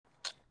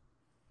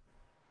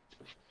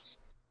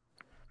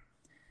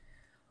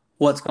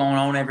What's going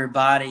on,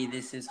 everybody?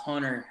 This is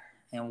Hunter,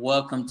 and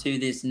welcome to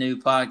this new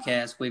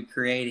podcast we've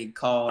created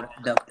called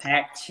The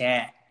Pack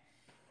Chat.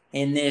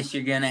 In this,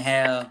 you're going to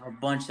have a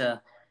bunch of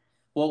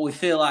what we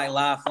feel like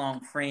lifelong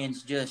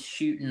friends just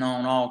shooting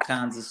on all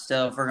kinds of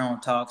stuff. We're going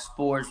to talk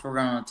sports. We're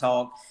going to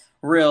talk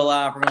real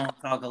life. We're going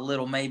to talk a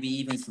little, maybe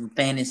even some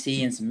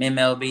fantasy and some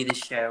MLB this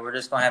show. We're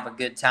just going to have a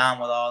good time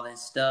with all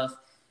this stuff.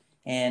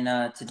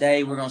 And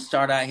today we're going to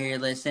start out here.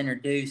 Let's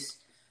introduce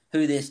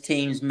who this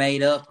team's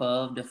made up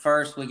of. The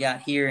first we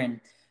got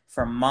here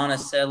from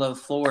Monticello,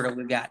 Florida,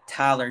 we got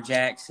Tyler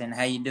Jackson.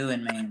 How you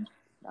doing, man?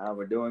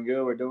 We're doing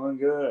good. We're doing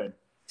good.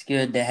 It's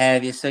good to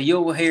have you. So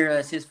you'll hear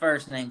us. His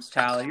first name's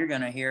Tyler. You're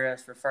going to hear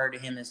us refer to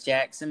him as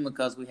Jackson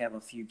because we have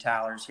a few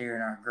Tylers here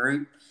in our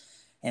group.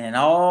 And then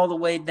all the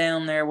way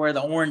down there where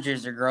the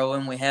oranges are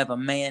growing, we have a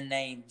man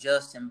named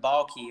Justin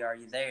Balke. Are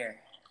you there?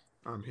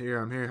 I'm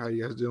here. How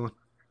you guys doing?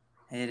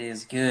 It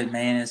is good,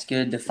 man. It's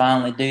good to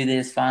finally do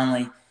this,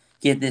 finally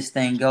get this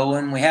thing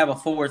going. We have a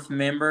fourth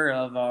member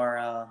of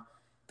our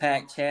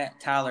pack chat,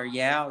 Tyler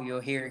Yao.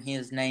 You'll hear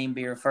his name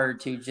be referred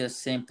to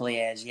just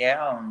simply as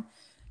Yao, and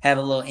have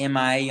a little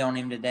MIA on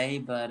him today,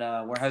 but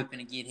we're hoping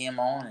to get him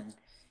on and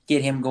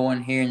get him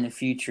going here in the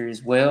future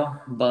as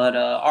well. But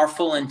our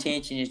full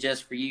intention is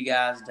just for you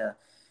guys to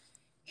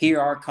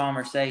hear our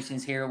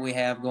conversations, hear what we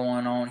have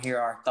going on, hear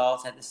our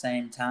thoughts at the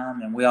same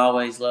time. And we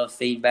always love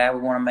feedback.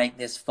 We want to make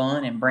this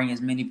fun and bring as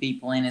many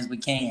people in as we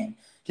can.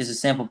 Just a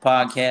simple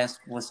podcast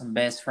with some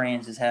best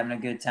friends just having a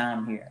good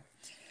time here.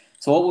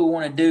 So what we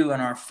want to do in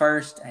our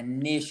first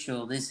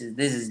initial, this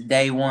is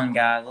day one,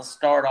 guys. Let's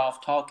start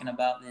off talking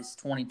about this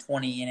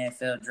 2020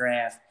 NFL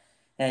draft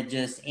that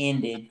just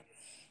ended.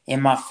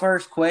 And my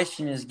first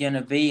question is going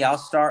to be, I'll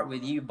start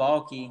with you,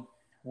 Balke.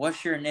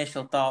 What's your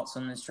initial thoughts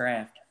on this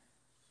draft?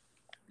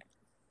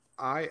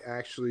 I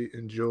actually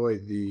enjoy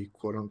the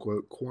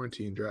quote-unquote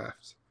quarantine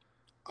drafts.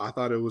 I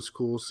thought it was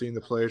cool seeing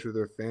the players with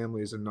their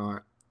families and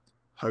not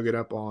hugging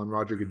up on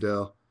Roger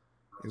Goodell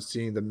and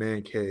seeing the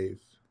man cave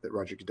that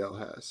Roger Goodell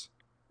has.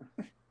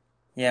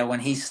 Yeah,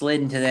 when he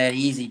slid into that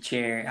easy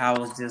chair, I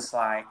was just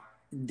like,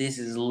 this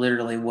is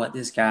literally what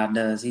this guy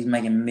does. He's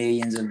making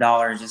millions of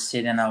dollars just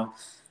sitting in an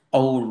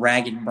old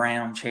ragged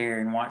brown chair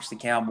and watch the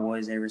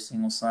Cowboys every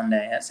single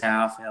Sunday. That's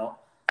how I felt.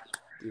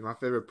 Dude, my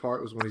favorite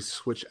part was when he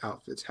switched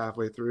outfits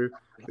halfway through.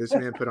 This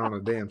man put on a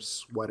damn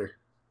sweater.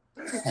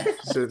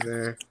 Sitting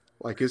there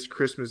like it's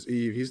Christmas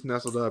Eve. He's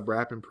nestled up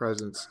wrapping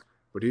presents,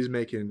 but he's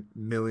making $1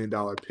 million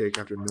pick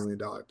after $1 million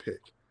pick.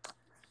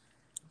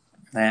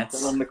 That's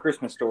telling the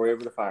Christmas story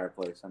over the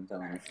fireplace, I'm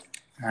telling you.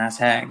 That's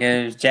how it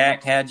goes.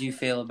 Jack, how'd you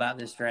feel about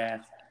this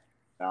draft?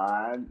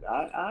 I'm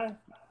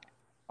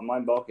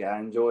like Balke. I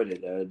enjoyed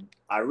it.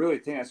 I really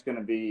think that's going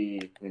to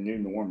be the new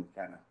norm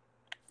kind of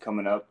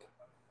coming up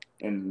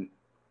in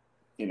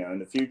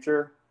the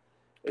future.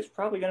 It's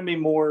probably going to be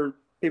more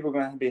people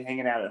going to be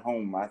hanging out at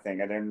home, I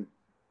think. And then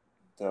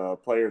the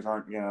players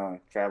aren't going to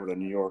travel to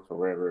New York or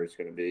wherever it's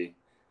going to be.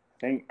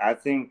 I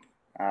think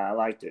I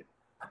liked it.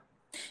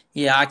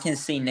 Yeah, I can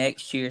see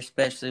next year,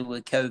 especially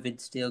with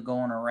COVID still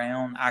going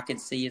around, I could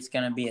see it's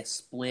going to be a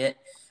split.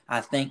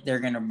 I think they're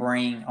going to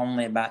bring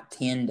only about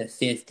 10 to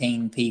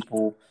 15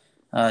 people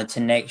to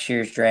next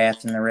year's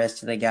draft, and the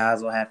rest of the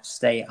guys will have to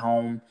stay at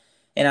home.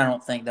 And I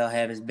don't think they'll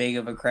have as big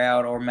of a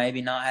crowd, or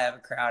maybe not have a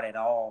crowd at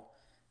all.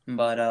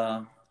 But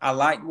I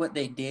like what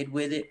they did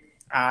with it.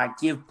 I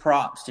give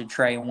props to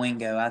Trey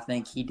Wingo. I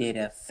think he did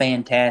a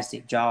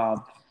fantastic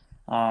job.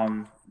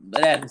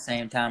 But at the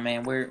same time,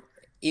 man,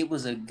 it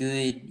was a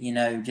good,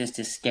 just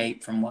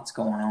escape from what's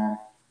going on.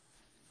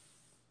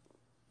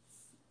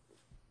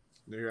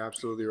 You're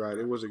absolutely right.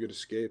 It was a good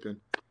escape, and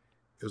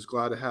it was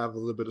glad to have a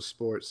little bit of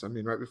sports. I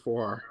mean, right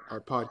before our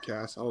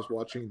podcast, I was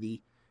watching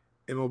the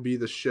MLB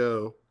The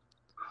Show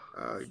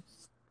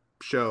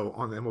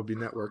on the MLB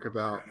Network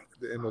about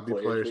the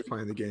MLB players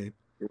playing the game.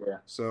 Yeah.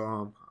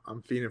 So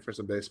I'm feeding for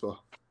some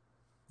baseball.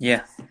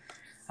 Yeah,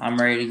 I'm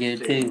ready to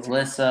get it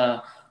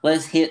too.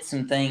 Let's hit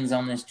some things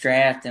on this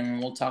draft, and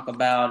we'll talk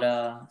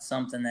about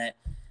something that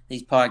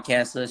these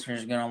podcast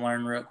listeners are going to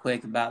learn real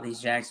quick about these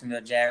Jacksonville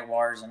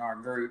Jaguars and our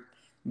group.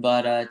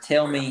 But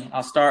tell me,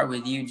 I'll start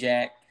with you,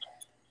 Jack.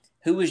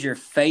 Who was your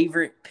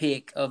favorite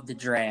pick of the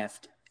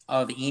draft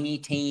of any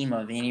team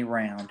of any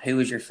round? Who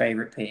was your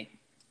favorite pick?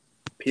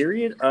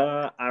 Period.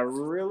 I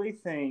really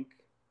think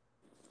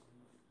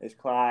it's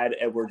Clyde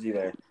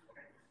Edwards-Helaire.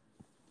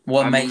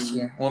 What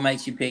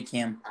makes you pick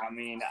him? I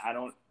mean, I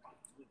don't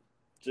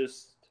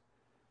just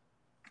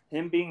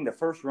him being the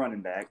first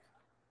running back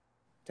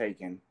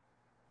taken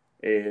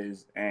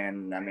is,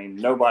 and I mean,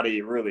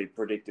 nobody really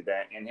predicted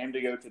that. And him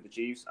to go to the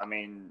Chiefs, I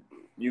mean,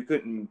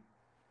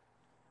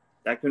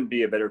 that couldn't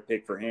be a better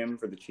pick for him,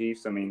 for the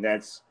Chiefs. I mean,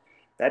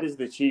 that is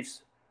the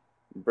Chiefs'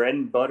 bread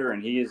and butter,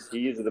 and he is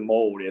the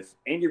mold. If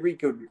Andy Reid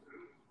could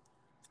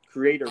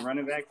create a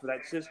running back for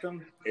that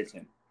system, it's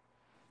him.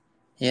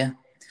 Yeah,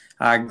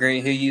 I agree.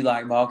 Who you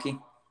like, Balke?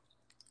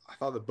 I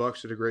thought the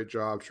Bucs did a great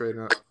job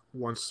trading up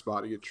one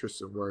spot to get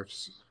Tristan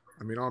Wirfs.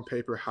 I mean, on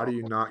paper, how do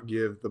you not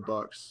give the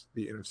Bucs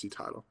the NFC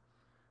title?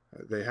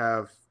 They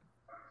have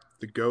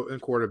the GOAT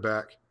and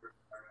quarterback,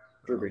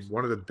 Drew Brees.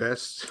 one of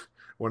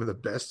the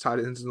best tight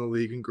ends in the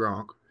league in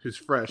Gronk, who's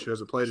fresh, who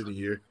hasn't played in a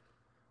year.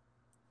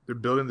 They're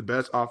building the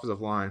best offensive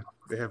line.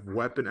 They have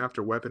weapon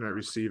after weapon at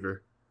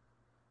receiver.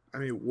 I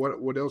mean,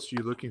 what else are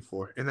you looking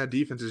for? And that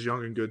defense is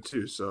young and good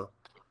too. So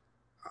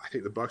I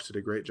think the Bucs did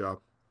a great job.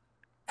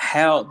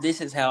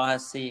 This is how I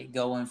see it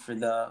going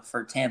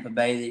for Tampa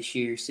Bay this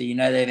year. So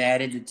they've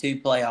added the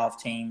 2 playoff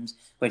teams,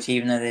 which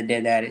even though they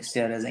did that, it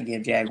still doesn't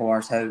give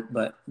Jaguars hope.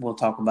 But we'll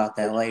talk about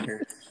that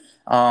later.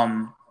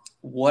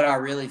 What I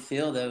really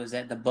feel though is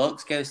that the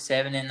Bucs go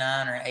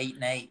 7-9 or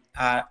 8-8.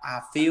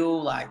 I feel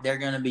like they're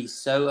going to be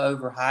so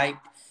overhyped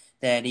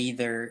that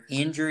either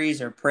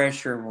injuries or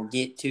pressure will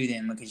get to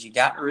them, because you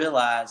got to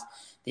realize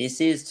this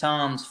is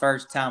Tom's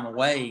first time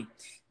away.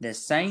 The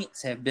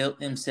Saints have built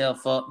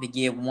themselves up to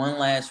give one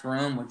last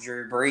run with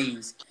Drew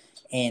Brees,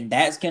 and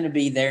that's going to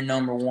be their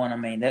number one. I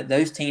mean,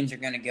 those teams are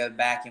going to go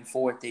back and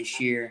forth this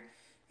year,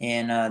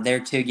 and their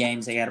 2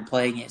 games they got to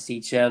play against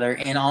each other.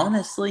 And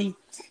honestly,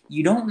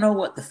 you don't know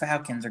what the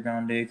Falcons are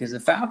going to do, because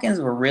the Falcons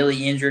were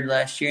really injured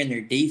last year, and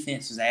their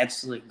defense was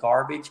absolute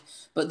garbage,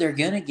 but they're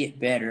going to get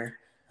better.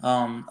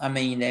 I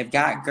mean, they've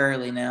got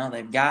Gurley now.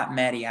 They've got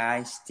Matty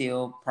Ice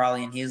still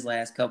probably in his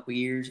last couple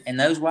years. And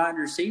those wide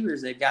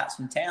receivers, they've got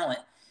some talent.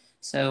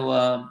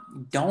 So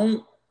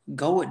don't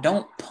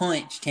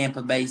punch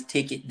Tampa Bay's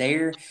ticket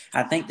there.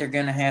 I think they're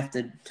going to have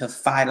to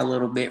fight a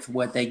little bit for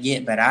what they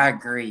get. But I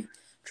agree.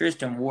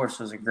 Tristan Wirfs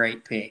was a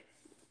great pick.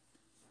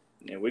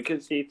 Yeah, we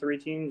could see 3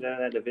 teams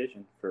out of that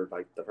division for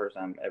like the first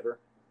time ever.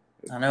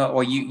 I know.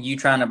 Or you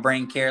trying to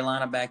bring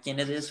Carolina back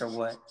into this or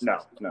what? No.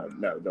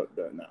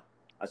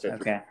 I said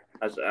okay.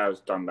 I was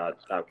talking about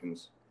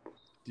Falcons.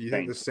 Do you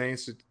think the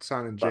Saints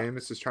signing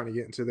Jameis is trying to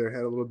get into their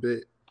head a little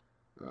bit,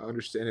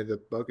 understanding the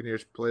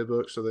Buccaneers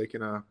playbook so they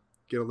can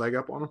get a leg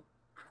up on them?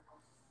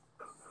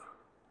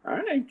 All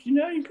right,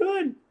 you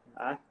could.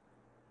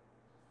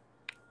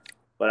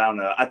 But I don't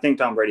know. I think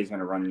Tom Brady's going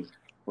to run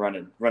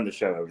the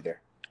show over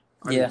there.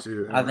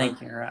 I think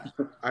you're right.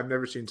 I've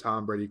never seen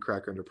Tom Brady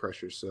crack under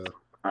pressure, so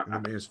and the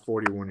man's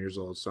 41 years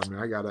old. So I mean,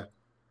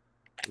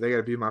 they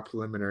gotta be my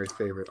preliminary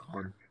favorite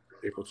on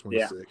April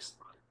 26th.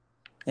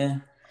 Yeah.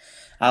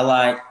 I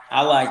like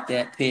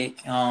that pick.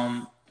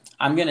 I'm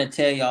gonna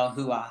tell y'all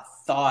who I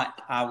thought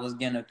I was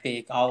gonna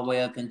pick all the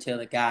way up until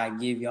the guy I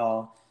give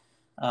y'all.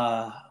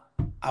 I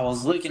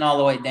was looking all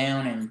the way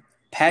down, and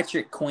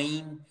Patrick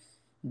Queen,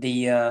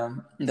 the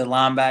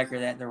linebacker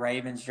that the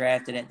Ravens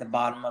drafted at the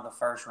bottom of the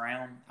first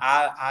round.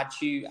 I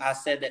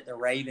said that the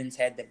Ravens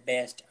had the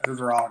best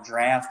overall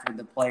draft with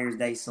the players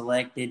they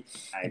selected.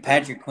 And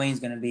Patrick Queen's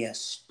going to be a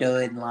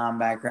stud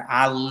linebacker.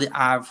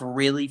 I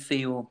really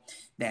feel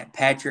that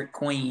Patrick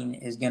Queen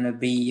is going to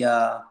be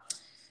that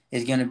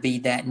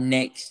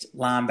next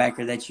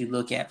linebacker that you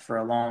look at for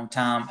a long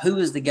time. Who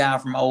is the guy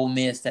from Ole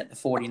Miss that the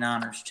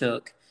 49ers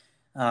took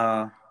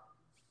about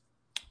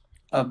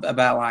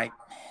like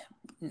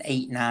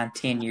 8, 9,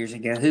 10 years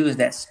ago? Who was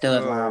that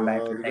stud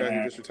linebacker? The guy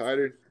who just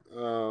retired,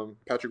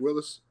 Patrick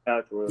Willis.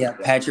 Yeah,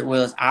 Patrick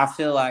Willis. I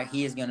feel like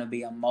he is going to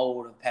be a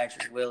mold of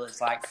Patrick Willis,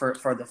 like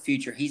for the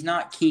future. He's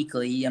not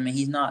Kuechly. I mean,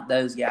 he's not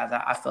those guys.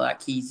 I feel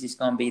like he's just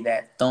going to be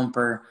that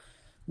thumper,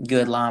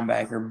 good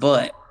linebacker.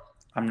 But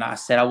I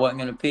said I wasn't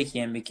going to pick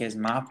him, because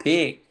my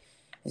pick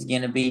is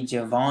going to be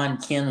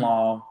Javon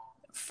Kinlaw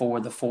for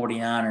the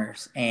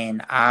 49ers.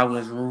 And I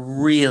was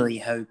really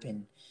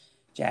hoping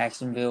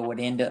Jacksonville would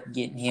end up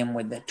getting him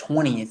with the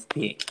 20th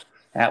pick.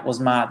 That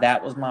was my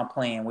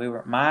plan.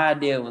 My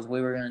idea was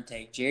we were going to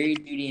take Jerry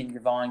Jeudy and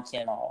Javon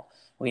Kinlaw.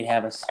 We'd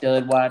have a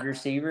stud wide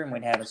receiver and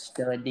we'd have a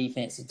stud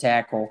defensive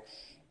tackle.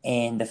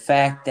 And the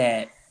fact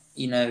that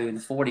the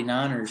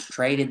 49ers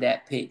traded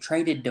that pick,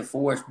 traded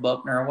DeForest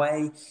Buckner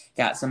away,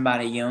 got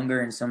somebody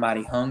younger and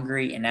somebody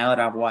hungry. And now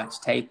that I've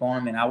watched tape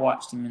on him, and I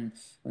watched him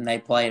when they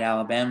played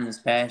Alabama this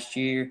past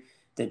year,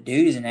 the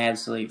dude is an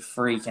absolute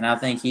freak, and I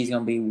think he's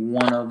going to be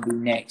one of the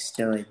next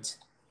studs.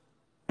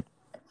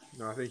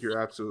 No, I think you're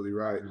absolutely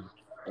right.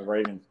 The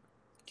Ravens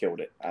killed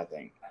it, I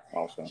think,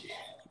 also.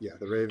 Yeah,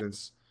 the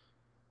Ravens,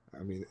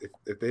 I mean,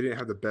 if they didn't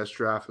have the best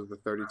draft of the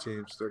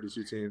 32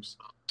 teams,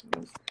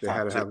 they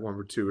had to have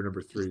number 2 or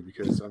number 3,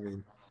 because, I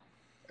mean,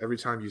 every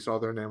time you saw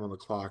their name on the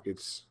clock,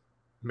 it's,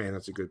 man,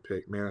 that's a good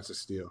pick. Man, that's a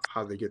steal.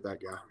 How'd they get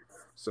that guy?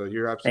 So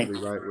you're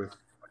absolutely right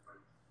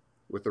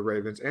with the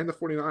Ravens and the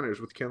 49ers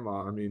with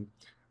Kinlaw. I mean,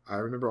 I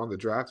remember on the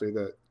draft day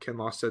that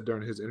Kinlaw said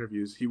during his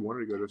interviews he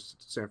wanted to go to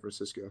San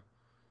Francisco.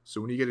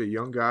 So when you get a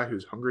young guy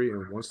who's hungry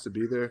and wants to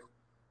be there,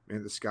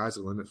 man, the sky's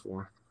the limit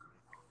for him.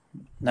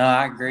 No,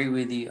 I agree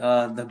with you.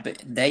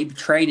 They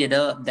traded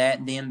up,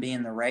 them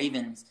being the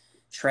Ravens,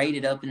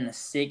 traded up in the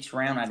 6th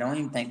round. I don't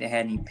even think they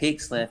had any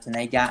picks left, and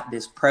they got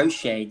this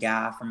Prochet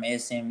guy from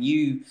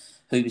SMU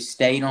who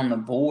stayed on the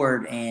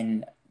board,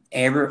 and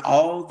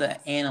all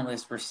the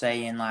analysts were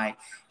saying, like,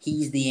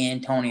 he's the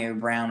Antonio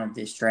Brown of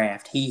this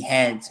draft. He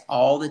had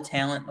all the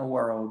talent in the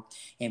world,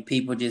 and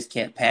people just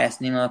kept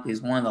passing him up.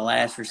 He's one of the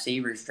last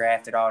receivers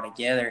drafted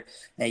altogether.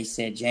 They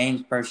said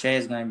James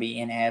Prochet is going to be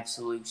an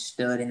absolute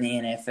stud in the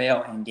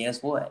NFL, and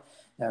guess what?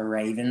 The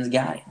Ravens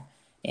got him.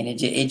 And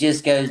it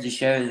just goes to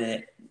show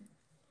that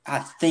I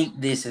think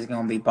this is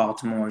going to be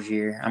Baltimore's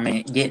year. I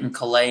mean, getting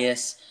Calais,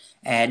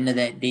 adding to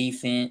that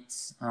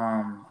defense.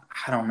 I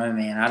don't know,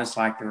 man. I just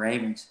like the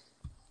Ravens.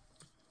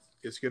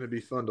 It's going to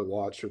be fun to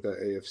watch with that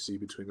AFC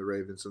between the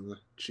Ravens and the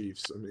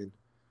Chiefs. I mean,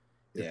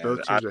 if Yeah,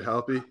 both teams are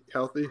healthy,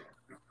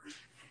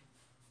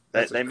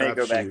 that's a they may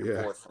go back crapshoot.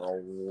 and forth for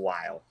a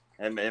while,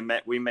 and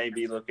we may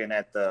be looking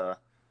at the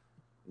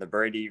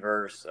Brady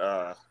versus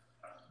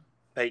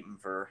Peyton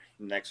for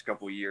the next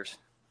couple of years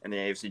in the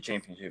AFC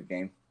Championship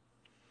game.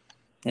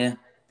 Yeah.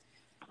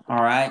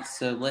 All right,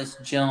 so let's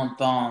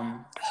jump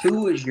on.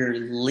 Who is your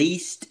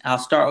least? I'll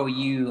start with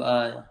you,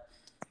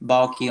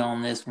 Balke,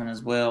 on this one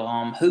as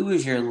well. Who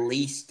is your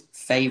least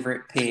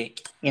favorite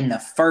pick in the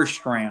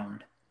first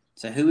round?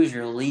 So, who is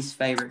your least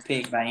favorite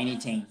pick by any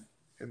team?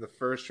 In the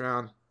first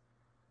round,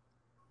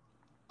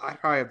 I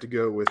probably have to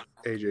go with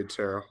AJ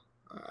Terrell.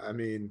 I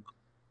mean,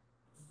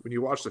 when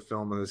you watch the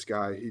film of this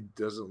guy, he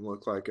doesn't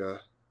look like a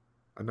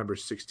number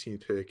 16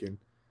 pick. And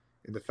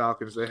in the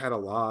Falcons, they had a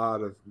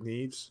lot of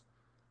needs.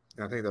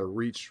 And I think they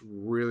reached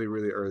really,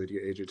 really early to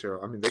get AJ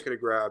Terrell. I mean, they could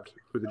have grabbed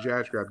who the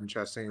Jags grabbed in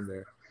Chastain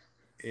there.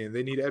 And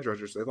they need edge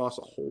rushers. They lost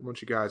a whole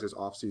bunch of guys this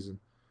offseason.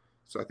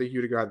 So I think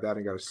you'd have grabbed that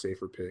and got a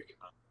safer pick.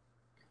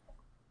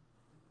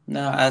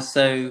 No,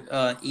 so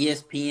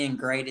ESPN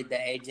graded the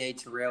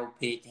AJ Terrell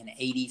pick an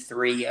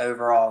 83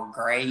 overall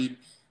grade.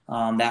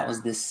 That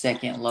was the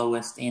second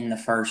lowest in the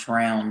first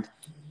round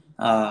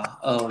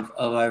of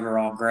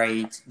overall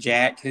grades.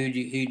 Jack, who do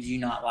you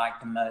not like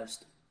the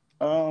most?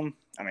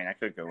 I mean, I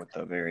could go with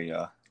the very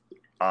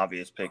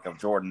obvious pick of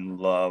Jordan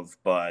Love,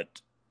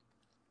 but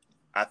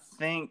I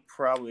think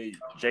probably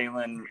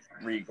Jalen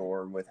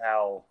Reagor with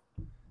how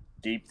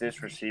deep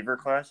this receiver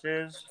class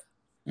is,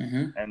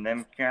 and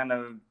them kind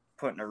of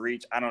putting a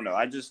reach. I don't know.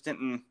 I just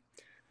didn't.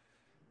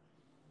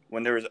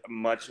 When there was a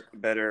much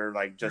better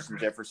like Justin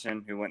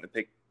Jefferson who went to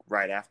pick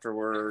right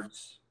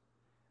afterwards,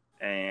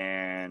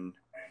 and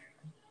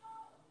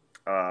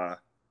the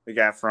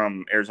guy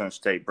from Arizona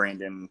State,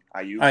 Brandon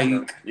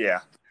Ayuk. Yeah.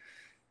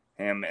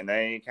 Him, and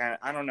they kind of,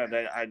 I don't know,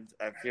 that I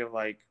feel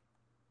like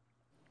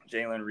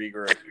Jalen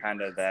Reagor is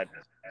kind of that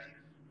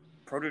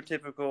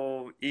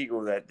prototypical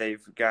Eagle that they've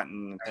gotten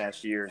in the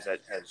past years that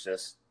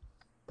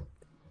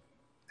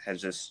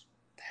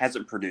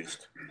hasn't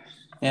produced.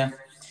 Yeah.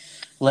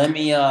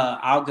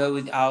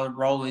 I'll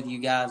roll with you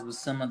guys with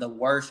some of the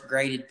worst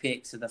graded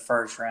picks of the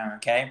first round,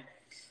 okay?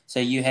 So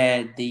you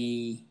had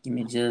give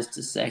me just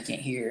a second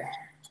here.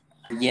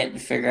 Yet to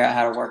figure out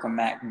how to work a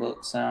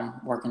MacBook, so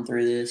I'm working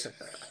through this.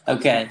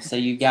 Okay, so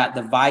you got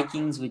the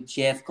Vikings with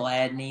Jeff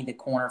Gladney, the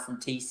corner from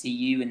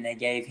TCU, and they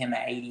gave him an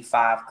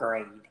 85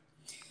 grade.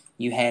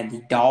 You had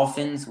the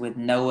Dolphins with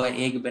Noah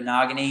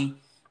Igbenogany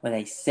with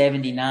a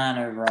 79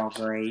 overall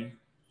grade.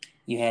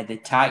 You had the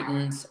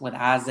Titans with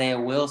Isaiah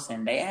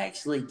Wilson. They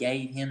actually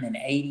gave him an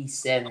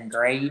 87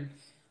 grade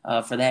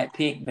for that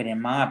pick, but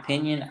in my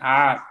opinion,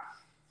 I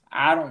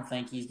don't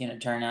think he's going to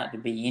turn out to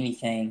be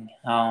anything.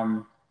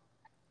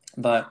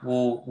 But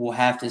we'll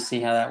have to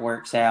see how that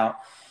works out.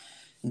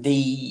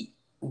 The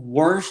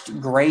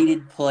worst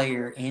graded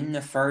player in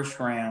the first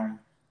round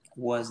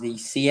was the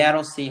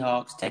Seattle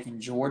Seahawks taking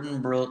Jordan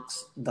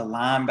Brooks, the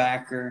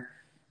linebacker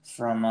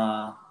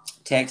from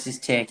Texas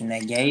Tech, and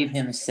they gave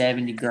him a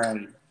 70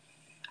 grade.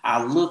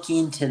 I look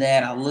into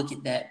that. I look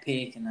at that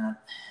pick, and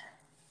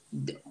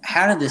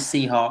how did the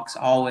Seahawks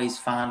always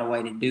find a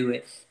way to do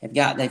it?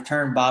 They've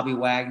turned Bobby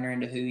Wagner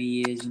into who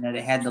he is. You know, they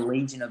had the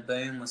Legion of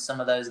Boom with some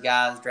of those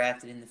guys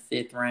drafted in the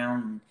 5th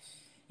round. And,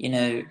 you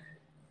know,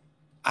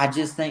 I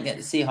just think that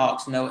the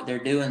Seahawks know what they're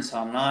doing. So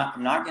I'm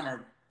not going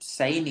to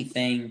say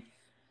anything.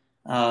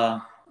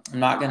 I'm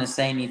not going to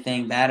say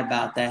anything bad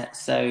about that.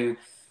 So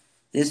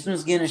this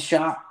one's going to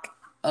shock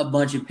a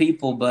bunch of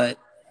people, but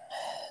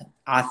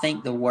I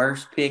think the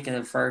worst pick of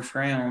the first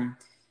round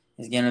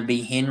is going to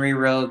be Henry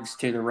Ruggs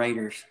to the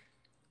Raiders.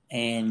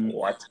 And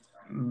what?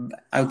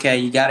 Okay,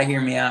 you got to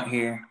hear me out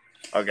here.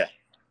 Okay.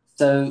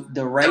 So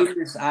the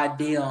Raiders'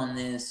 idea on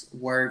this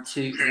was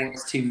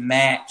to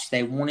match.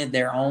 They wanted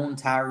their own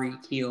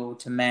Tyreek Hill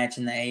to match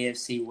in the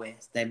AFC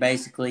West. They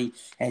basically,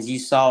 as you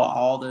saw,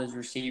 all those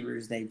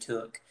receivers they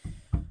took.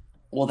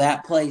 Well,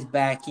 that plays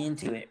back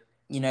into it.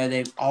 You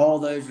know, all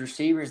those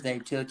receivers they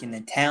took and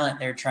the talent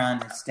they're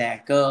trying to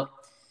stack up.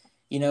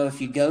 You know,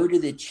 if you go to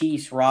the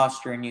Chiefs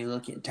roster and you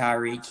look at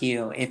Tyreek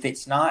Hill, if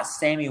it's not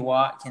Sammy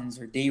Watkins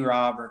or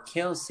D-Rob or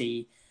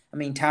Kelsey, I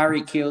mean,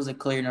 Tyreek Hill's a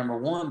clear number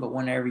one, but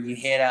whenever you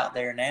head out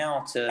there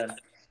now to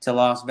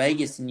Las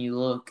Vegas and you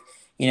look,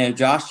 you know,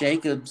 Josh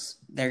Jacobs,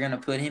 they're going to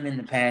put him in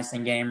the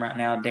passing game right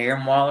now.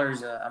 Darren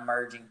Waller's an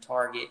emerging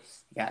target.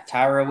 You got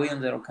Tyrell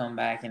Williams that'll come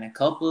back, and a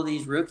couple of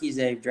these rookies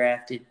they've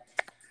drafted.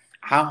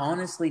 I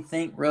honestly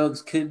think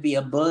Ruggs could be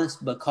a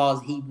bust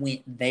because he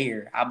went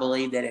there. I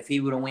believe that if he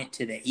would have went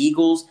to the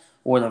Eagles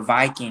or the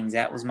Vikings,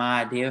 that was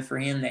my idea for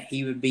him, that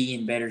he would be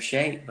in better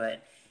shape.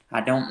 But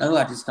I don't know.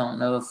 I just don't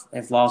know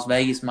if Las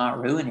Vegas might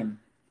ruin him.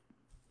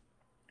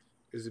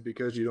 Is it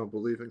because you don't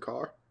believe in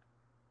Carr?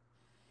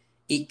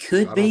 It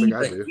could be,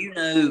 but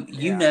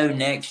you know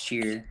next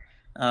year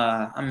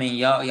I mean,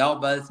 y'all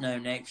both know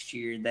next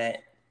year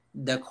that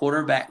the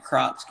quarterback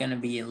crop's going to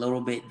be a little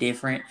bit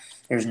different.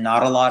 There's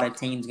not a lot of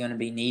teams going to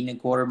be needing a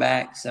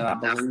quarterback, so I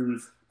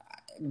believe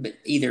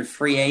either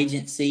free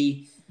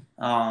agency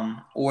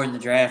or in the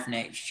draft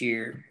next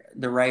year,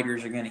 the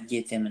Raiders are going to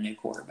get them a new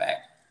quarterback.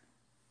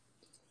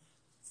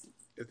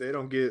 If they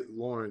don't get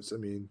Lawrence, I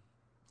mean,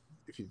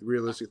 if you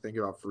realistically think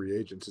about free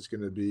agents, it's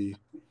going to be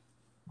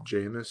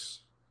Jameis.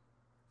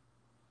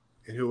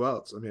 And who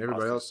else? I mean,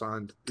 everybody else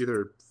signed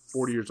either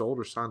 40 years old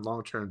or signed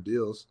long-term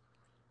deals.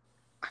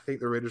 I think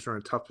the Raiders are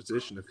in a tough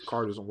position if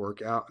Carr doesn't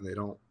work out and they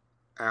don't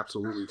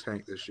absolutely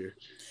tank this year.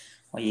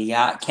 Well, you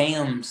got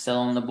Cam still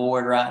on the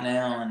board right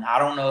now, and I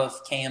don't know if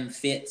Cam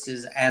fits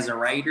as a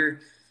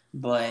Raider,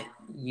 but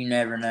you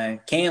never know.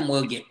 Cam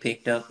will get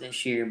picked up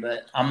this year,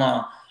 but I'm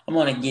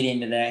gonna get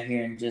into that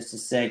here in just a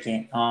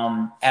second.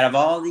 Out of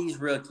all these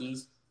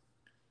rookies,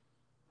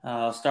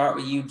 I'll start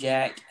with you,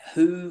 Jack.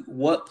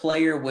 What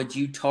player would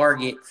you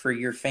target for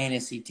your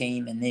fantasy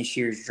team in this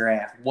year's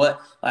draft?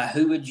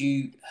 Who do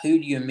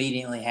you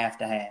immediately have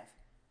to have?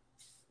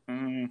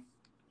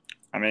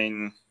 I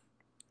mean,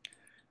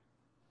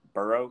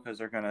 Burrow, because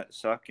they're gonna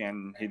suck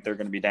and they're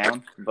gonna be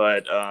down.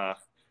 But I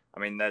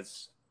mean,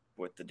 that's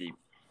with the deep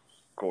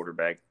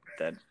quarterback.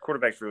 That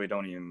quarterbacks really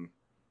don't even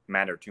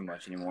matter too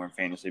much anymore in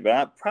fantasy.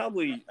 But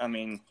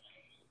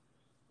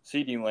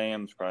CD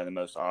Lamb's probably the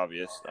most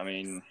obvious. I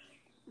mean,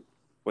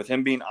 with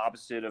him being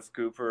opposite of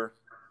Cooper,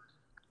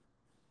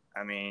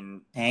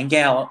 And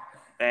Gallup.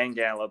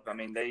 I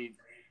mean, they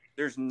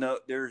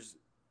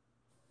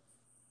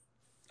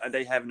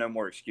have no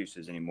more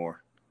excuses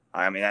anymore.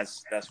 I mean,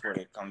 that's what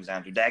it comes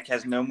down to. Dak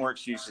has no more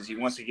excuses. He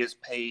wants to get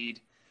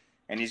paid,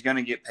 and he's going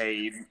to get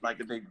paid like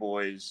the big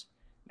boys.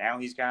 Now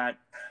he's got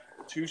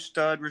 2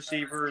 stud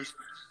receivers,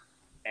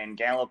 and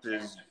Gallup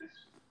is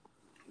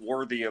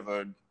worthy of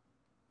a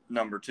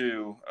number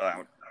 2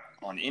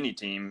 on any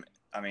team.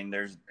 I mean,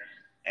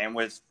 and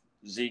with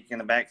Zeke in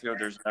the backfield,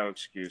 there's no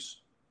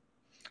excuse.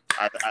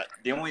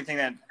 The only thing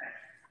that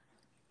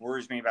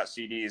worries me about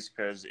CD is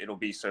because it'll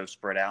be so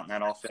spread out in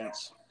that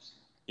offense.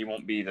 He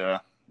won't be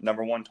the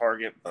number 1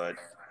 target, but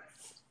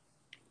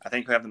I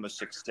think he'll have the most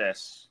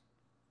success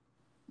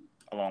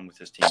along with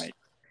his teammates.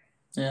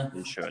 Yeah.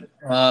 He should.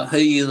 Who are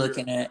you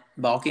looking at,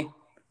 Balke?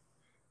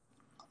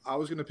 I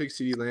was going to pick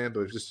CeeDee Lamb,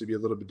 but just to be a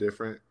little bit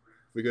different,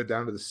 if we go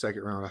down to the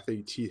second round, I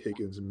think T.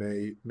 Higgins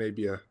may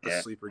be a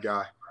sleeper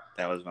guy.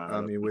 That was my.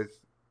 I mean,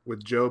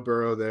 with Joe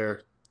Burrow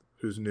there,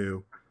 who's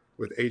new,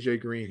 with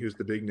AJ Green, who's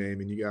the big name,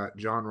 and you got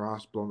John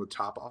Ross blowing the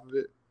top off of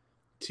it.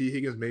 T.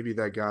 Higgins may be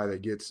that guy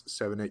that gets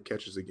 7-8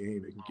 catches a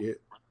game and can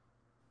get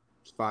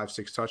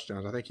 5-6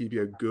 touchdowns. I think he'd be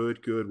a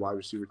good wide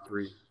receiver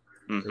 3,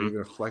 or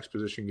even a flex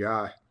position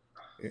guy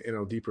in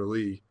a deeper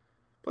league.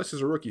 Plus,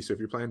 he's a rookie, so if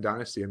you're playing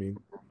Dynasty, I mean,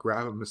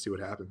 grab him and see what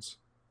happens.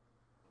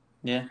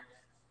 Yeah.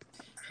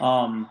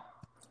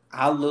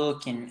 I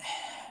look and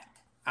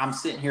I'm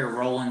sitting here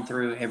rolling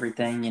through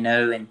everything,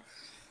 and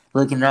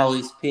looking at all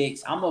these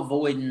picks. I'm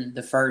avoiding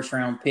the first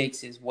round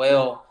picks as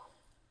well.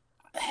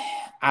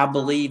 I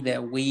believe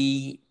that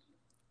we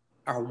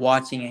are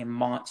watching a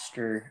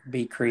monster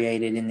be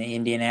created in the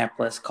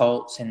Indianapolis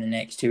Colts in the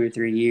next 2 or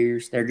 3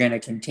 years. They're going to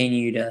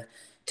continue to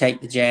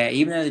take the Jag.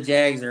 Even though the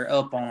Jags are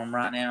up on them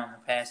right now in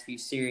the past few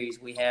series,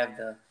 we have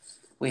the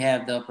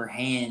upper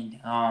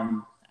hand.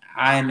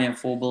 I am in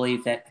full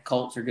belief that the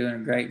Colts are doing a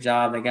great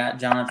job. They got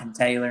Jonathan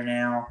Taylor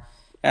now,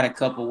 got a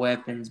couple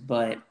weapons,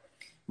 but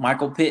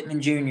Michael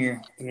Pittman Jr.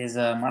 is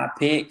my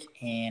pick,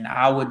 and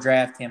I would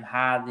draft him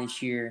high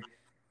this year.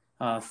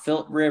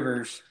 Phillip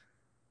Rivers,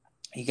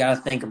 you got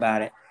to think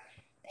about it.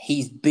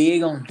 He's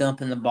big on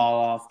dumping the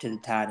ball off to the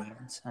tight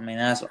ends. I mean,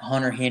 that's what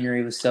Hunter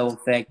Henry was so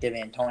effective.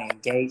 Antonio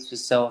Gates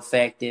was so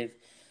effective.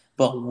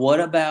 But what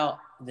about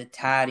the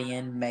tight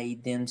end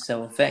made them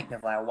so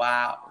effective? Like,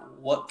 wow,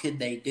 what could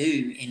they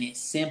do? And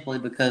it's simply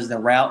because the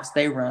routes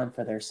they run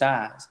for their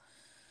size.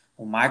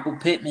 Well, Michael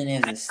Pittman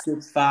is a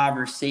 6'5"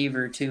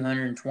 receiver,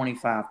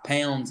 225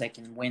 pounds that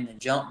can win the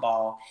jump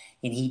ball,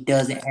 and he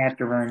doesn't have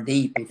to run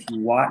deep. If you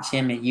watch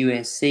him at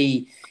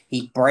USC,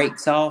 he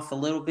breaks off a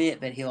little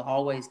bit, but he'll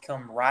always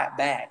come right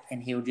back,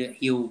 and he'll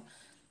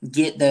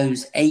get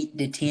those 8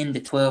 to 10 to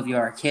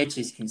 12-yard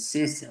catches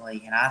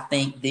consistently. And I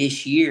think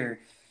this year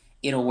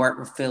it'll work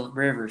with Phillip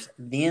Rivers.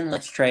 Then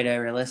let's trade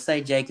over. Let's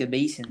say Jacob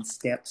Eason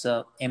steps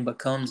up and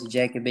becomes the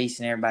Jacob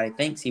Eason everybody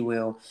thinks he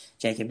will.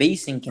 Jacob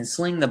Eason can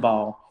sling the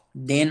ball.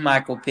 Then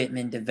Michael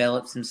Pittman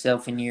develops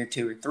himself in year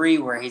 2 or 3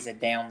 where he's a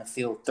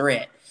down-the-field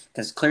threat,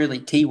 because clearly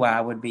T.Y.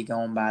 would be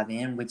gone by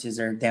then, which is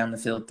their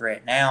down-the-field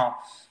threat. Now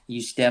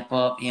you step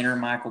up, enter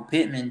Michael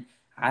Pittman.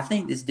 I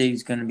think this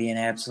dude's going to be an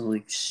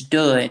absolute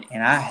stud,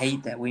 and I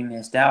hate that we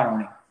missed out on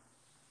him.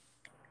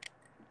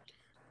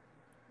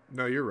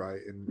 No, you're right,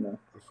 and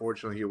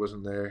unfortunately he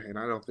wasn't there, and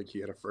I don't think he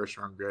had a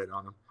first-round grade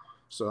on him.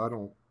 So I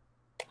don't.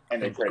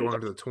 And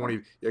going to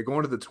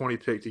the 20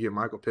 pick to get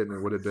Michael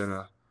Pittman would have been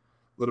a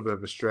little bit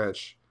of a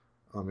stretch.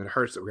 It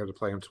hurts that we have to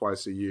play him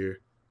twice a year.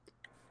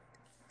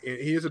 And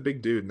he is a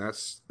big dude, and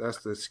that's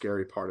the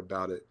scary part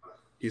about it.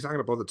 He's not going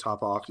to blow the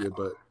top off you,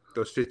 but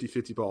those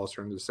 50-50 balls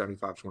turn into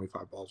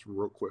 75-25 balls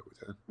real quick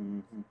with him.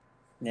 Mm-hmm.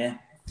 Yeah.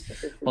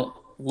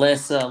 Well,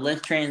 let's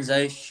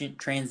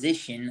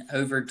transition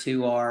over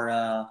to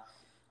our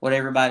what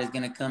everybody's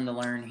going to come to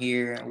learn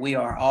here. We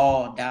are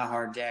all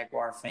diehard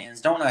Jaguar fans.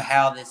 Don't know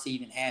how this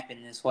even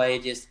happened this way.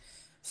 Just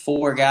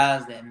four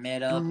guys that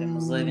met up and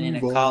was living in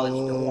a college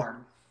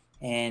dorm,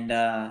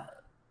 and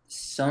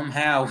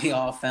somehow we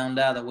all found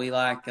out that we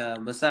like.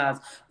 Besides,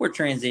 we're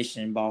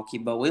transitioning,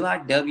 Balke, but we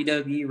like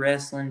WWE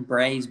wrestling,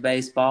 Braves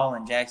baseball,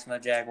 and Jacksonville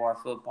Jaguar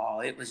football.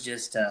 It was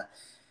just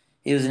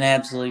it was an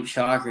absolute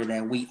shocker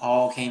that we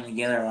all came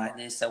together like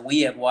this. So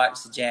we have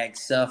watched the Jags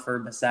suffer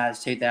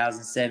besides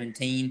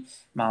 2017.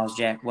 Miles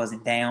Jack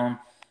wasn't down.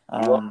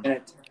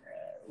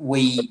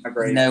 We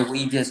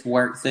just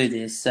worked through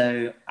this.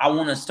 So I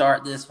want to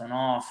start this one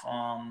off. So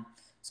I'm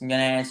going to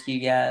ask you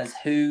guys,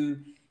 who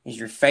is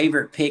your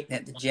favorite pick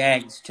that the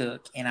Jags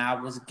took? And I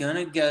was going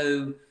to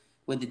go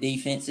with the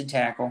defensive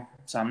tackle.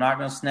 So I'm not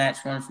going to snatch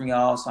one from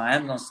y'all. So I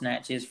am going to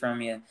snatch his from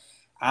you.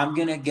 I'm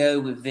going to go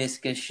with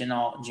Visca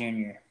Chenault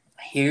Jr.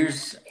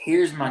 Here's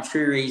my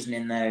true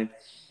reasoning, though.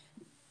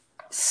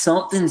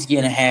 Something's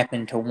going to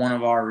happen to one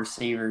of our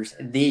receivers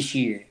this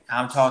year.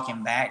 I'm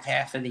talking back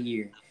half of the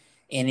year.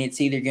 And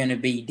it's either going to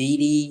be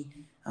DD.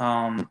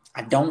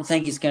 I don't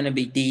think it's going to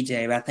be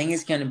DJ, but I think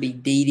it's going to be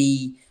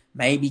DD,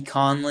 maybe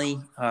Conley.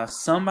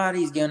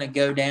 Somebody's going to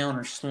go down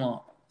or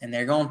slump. And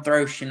they're going to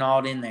throw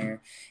Chenault in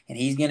there. And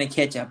he's going to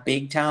catch a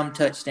big-time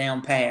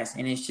touchdown pass.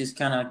 And it's just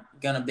kind of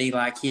going to be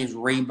like his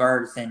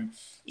rebirth and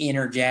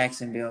enter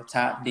Jacksonville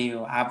type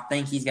deal. I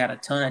think he's got a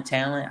ton of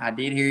talent. I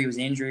did hear he was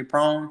injury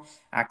prone.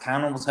 I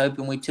kind of was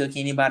hoping we took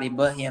anybody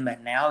but him.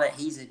 But now that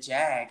he's a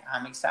Jag,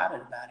 I'm excited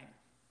about him.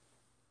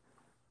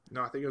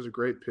 No, I think it was a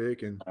great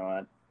pick. And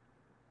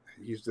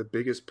he's the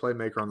biggest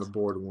playmaker on the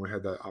board when we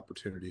had that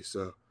opportunity.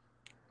 So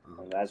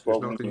there's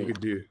nothing you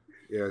could do.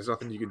 Yeah, there's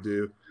nothing you could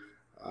do.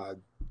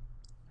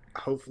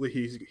 Hopefully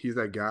he's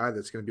that guy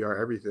that's going to be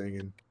our everything,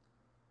 and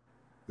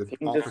the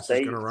offense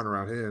is going to run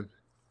around him.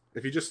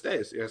 If he just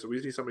stays, so we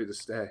just need somebody to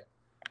stay.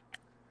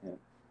 Yeah.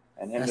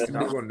 And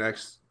I'll go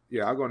next.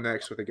 Yeah, I'll go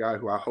next with a guy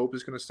who I hope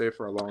is going to stay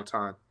for a long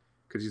time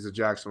because he's a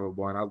Jacksonville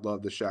boy, and I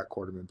love the Shaq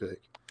Quarterman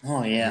pick.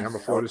 Oh yeah, I'm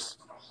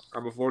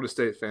a Florida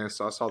State fan,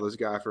 so I saw this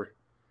guy for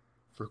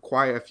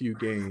quite a few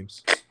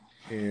games,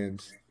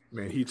 and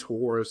man, he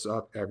tore us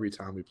up every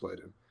time we played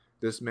him.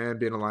 This man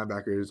being a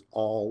linebacker is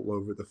all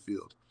over the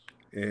field.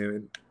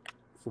 And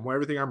from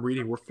everything I'm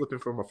reading, we're flipping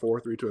from a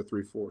 4-3 to a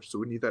 3-4. So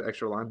we need that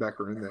extra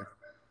linebacker in there.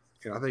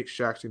 And I think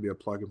Shaq's going to be a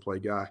plug-and-play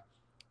guy.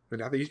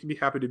 And I think he's going to be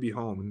happy to be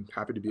home and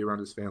happy to be around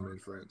his family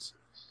and friends.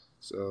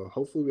 So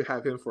hopefully we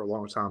have him for a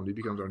long time and he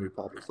becomes our new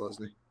Paul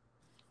Posluszny.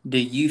 Do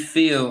you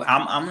feel –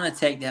 I'm going to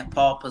take that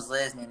Paul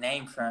Posluszny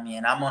name from you,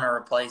 and I'm going to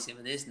replace it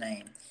with his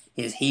name.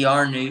 Is he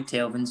our new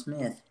Telvin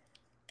Smith?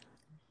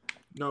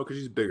 No, because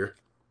he's bigger.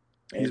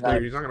 He's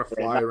bigger. He's not going to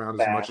fly around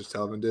as much as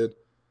Telvin did.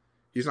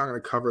 He's not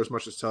going to cover as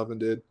much as Telvin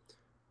did,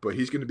 but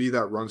he's going to be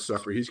that run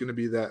stuffer. He's going to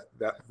be that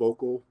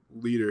vocal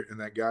leader and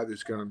that guy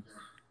that's going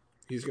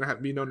to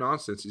have be no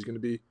nonsense. He's going to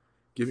be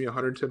give me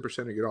 110%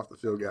 and get off the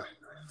field guy.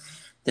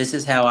 This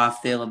is how I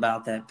feel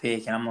about that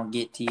pick, and I'm going to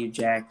get to you,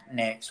 Jack,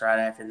 next right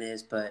after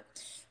this. But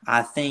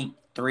I think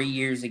 3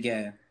 years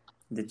ago,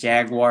 the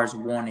Jaguars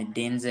wanted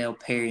Denzel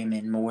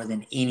Perryman more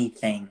than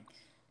anything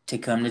to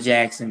come to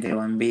Jacksonville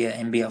and be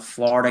a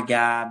Florida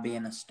guy,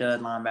 being a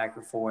stud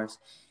linebacker for us.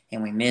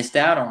 And we missed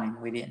out on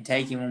him. We didn't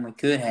take him when we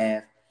could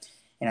have.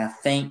 And I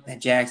think that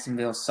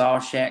Jacksonville saw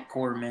Shaq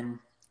Quarterman,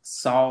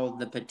 saw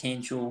the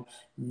potential,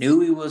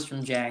 knew he was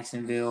from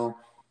Jacksonville,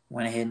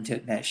 went ahead and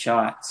took that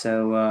shot.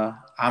 So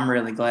I'm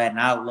really glad, and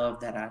I love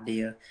that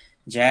idea.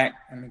 Jack,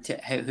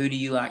 who do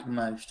you like the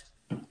most?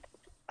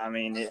 I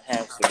mean, it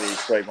has to be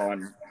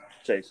Trayvon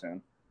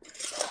Jason.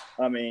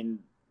 I mean,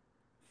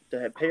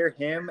 to pair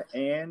him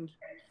and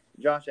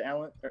Josh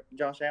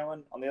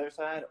Allen on the other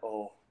side,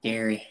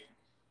 Scary.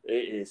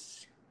 It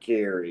is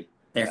scary.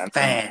 They're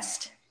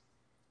fast.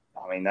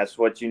 I mean, that's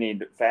what you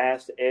need.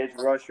 Fast edge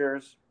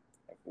rushers.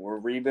 We're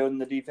rebuilding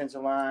the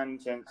defensive line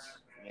since,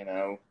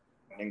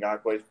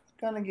 Ngakwe's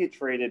going to get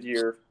traded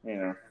here.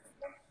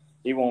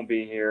 He won't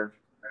be here.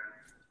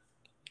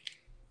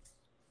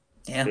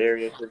 Yeah.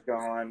 Darius is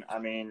gone. I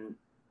mean,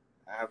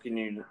 how can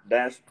you –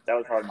 that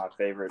was probably my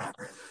favorite.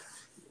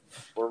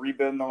 We're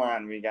rebuilding the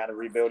line. We got to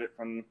rebuild it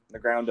from the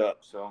ground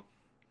up, so.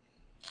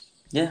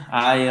 Yeah,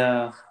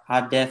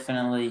 I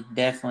definitely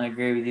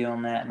agree with you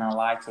on that, and I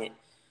like it.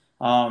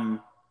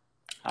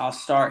 I'll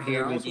start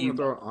here with you. I also want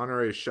to throw an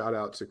honorary shout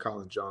out to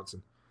Colin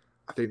Johnson.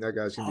 I think that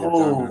guy's gonna be a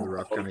diamond in the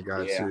rough kind of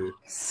guy too.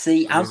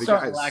 See, I'm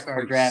starting to like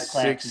our draft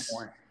class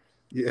more.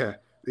 Yeah,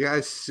 the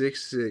guy's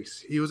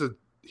 6'6". He was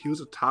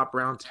a top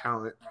round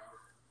talent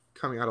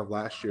coming out of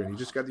last year, and he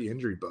just got the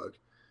injury bug.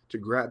 To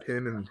grab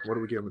him and what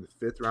do we get him in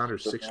the 5th round or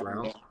 6th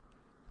round?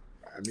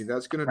 I mean,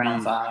 that's gonna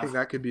round be. 5. I think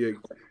that could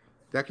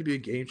be a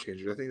game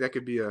changer. I think that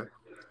could be a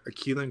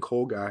Keelan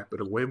Cole guy,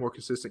 but a way more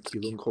consistent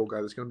Keelan Cole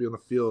guy that's going to be on the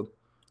field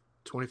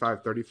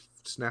 25, 30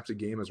 snaps a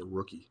game as a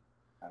rookie.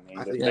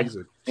 I think he's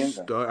a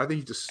stud. I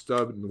think he's a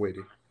stud in the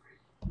waiting.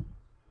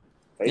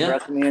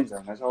 routes in the end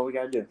zone. That's all we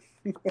got to do.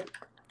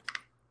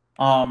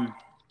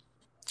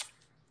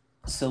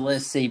 So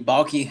let's see.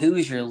 Balke, who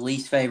is your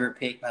least favorite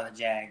pick by the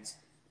Jags?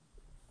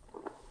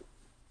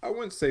 I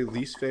wouldn't say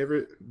least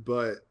favorite,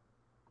 but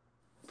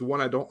the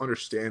one I don't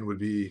understand would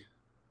be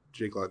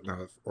Jake Luton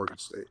out of Oregon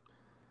State.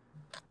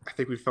 I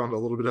think we found a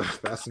little bit of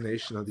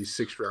fascination of these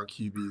 6th-round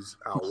QBs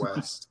out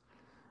west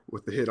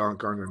with the hit on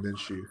Gardner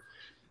Minshew.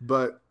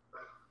 But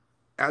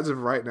as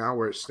of right now,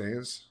 where it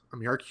stands, I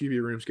mean, our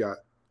QB room's got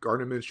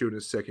Gardner Minshew in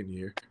his 2nd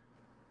year,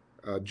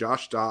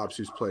 Josh Dobbs,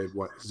 who's played,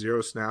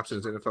 0 snaps in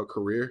his NFL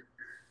career,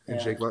 and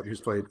Jake Luton,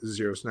 who's played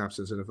 0 snaps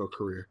in his NFL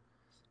career.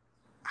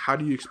 How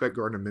do you expect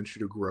Gardner Minshew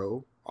to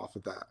grow off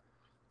of that?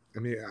 I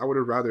mean, I would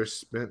have rather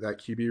spent that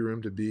QB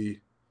room to be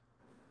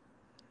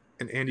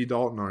an Andy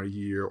Dalton or a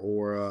year,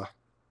 or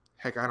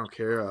heck, I don't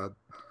care, a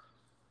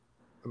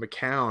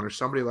McCown, or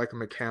somebody like a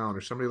McCown,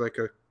 or somebody like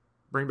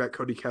bring back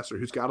Cody Kessler,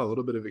 who's got a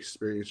little bit of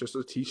experience, just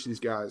to teach these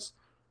guys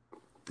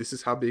this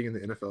is how being in the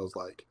NFL is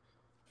like.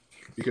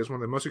 Because one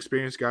of the most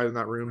experienced guys in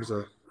that room is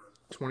a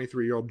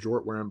 23-year-old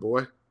jort-wearing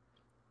boy.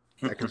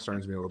 That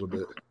concerns me a little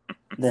bit.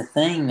 The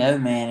thing, though,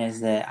 man,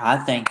 is that I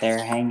think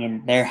they're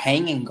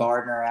hanging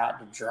Gardner out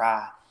to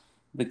dry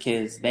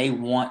because they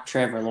want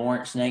Trevor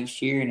Lawrence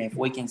next year, and if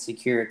we can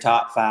secure a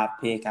top 5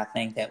 pick, I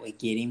think that we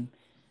get him.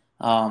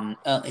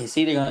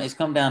 It's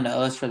come down to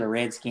us for the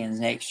Redskins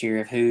next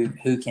year of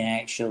who can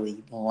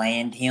actually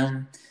land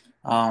him.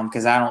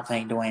 Because I don't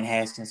think Dwayne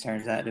Haskins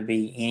turns out to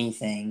be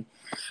anything,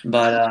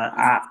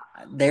 but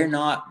they're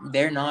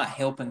not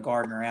helping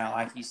Gardner out,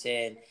 like you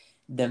said.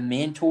 The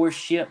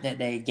mentorship that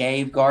they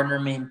gave Gardner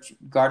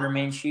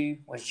Minshew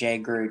was Jay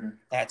Gruden.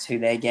 That's who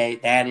they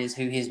gave. That is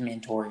who his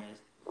mentor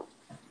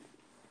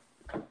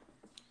is.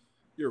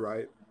 You're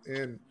right,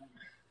 and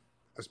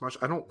as much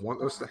I don't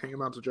want us to hang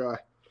him out to dry.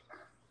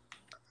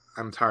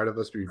 I'm tired of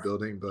us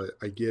rebuilding, but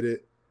I get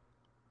it.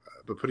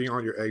 But putting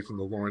all your eggs in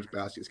the Lawrence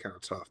basket is kind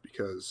of tough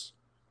because,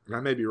 and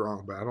I may be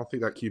wrong, but I don't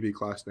think that QB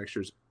class next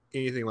year is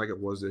anything like it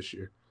was this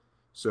year.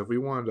 So if we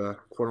wanted to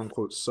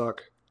quote-unquote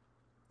suck,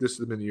 this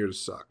would have been the year to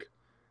suck.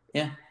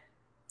 Yeah,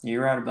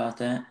 you're right about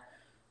that.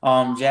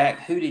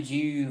 Jack,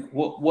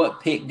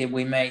 what pick did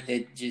we make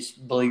that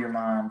just blew your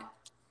mind?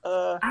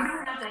 I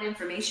don't have that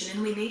information,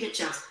 and we made it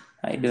just.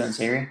 How you doing,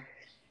 Siri?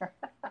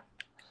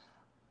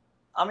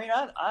 I mean,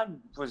 I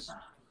was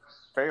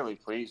fairly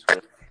pleased with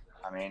it.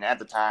 I mean, at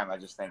the time, I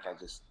just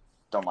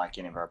don't like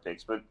any of our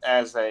picks. But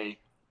as they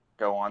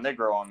go on, they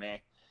grow on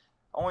me.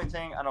 Only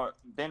thing,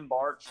 Ben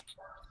Barch,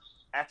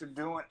 at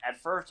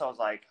first I was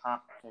like,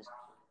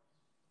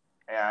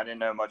 yeah, I didn't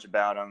know much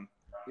about him.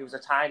 He was a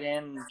tight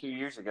end 2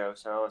 years ago,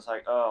 so I was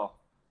like, oh,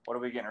 what are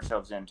we getting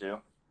ourselves into?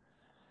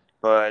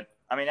 But,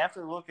 I mean,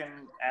 after looking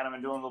at him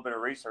and doing a little bit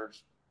of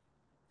research,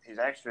 he's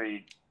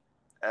actually,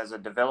 as a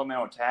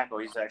developmental tackle,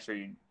 he's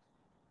actually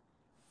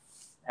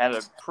had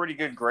a pretty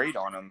good grade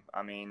on him.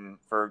 I mean,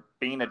 for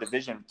being a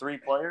Division III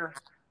player,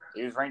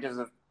 he was ranked as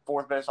the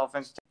 4th best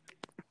offensive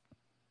tackle.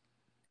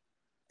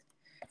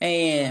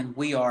 And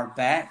we are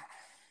back.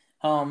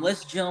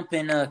 Let's jump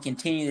and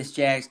continue this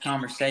Jags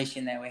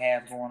conversation that we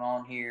have going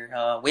on here.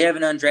 We have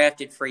an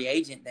undrafted free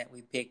agent that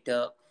we picked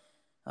up,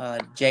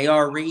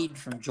 J.R. Reed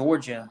from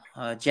Georgia.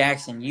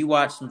 Jackson, you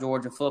watch some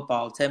Georgia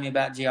football. Tell me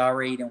about J.R.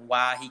 Reed and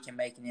why he can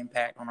make an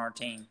impact on our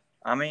team.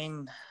 I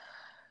mean,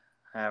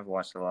 I've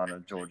watched a lot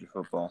of Georgia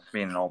football,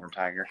 being an Auburn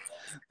Tiger.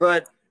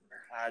 But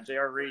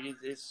J.R. Reed,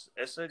 it's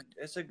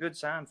a good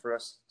sign for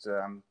us.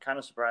 I'm kind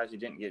of surprised he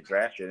didn't get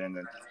drafted in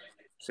the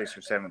 6th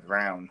or 7th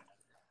round.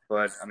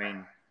 But, I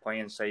mean,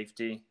 playing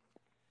safety,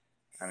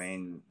 I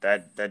mean,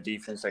 that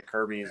defense that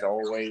Kirby is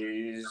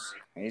always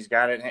 – he's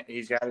got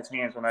his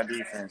hands on that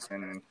defense,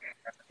 and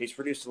he's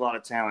produced a lot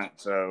of talent.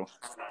 So,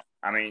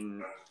 I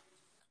mean,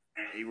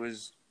 he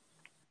was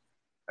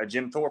a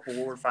Jim Thorpe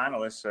Award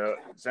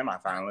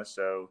semifinalist.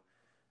 So,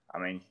 I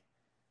mean,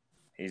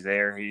 he's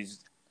there. He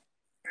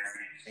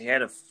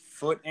had a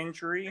foot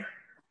injury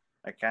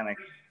that kind of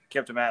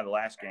kept him out of the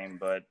last game.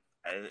 But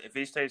if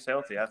he stays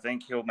healthy, I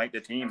think he'll make the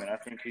team, and I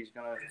think he's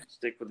going to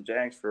stick with the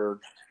Jags for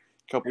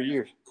a couple of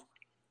years.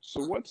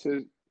 So what's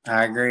his –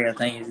 I agree. I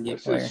think he's a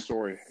good player. His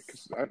story?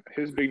 Because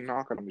his big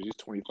knock on him is he's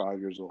 25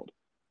 years old.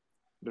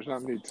 There's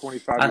not many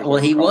 25 years old.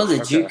 Well, he was a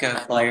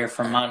JUCO player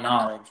from my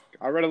knowledge.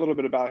 I read a little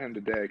bit about him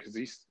today because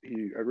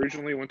he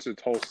originally went to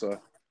Tulsa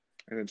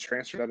and then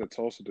transferred out of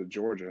Tulsa to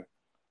Georgia.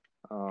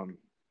 I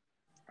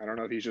don't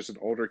know if he's just an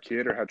older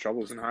kid or had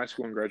troubles in high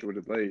school and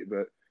graduated late,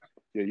 but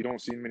yeah, you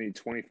don't see many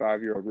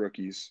 25-year-old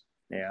rookies.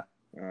 Yeah.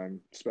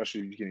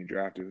 Especially getting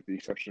drafted, with the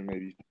exception of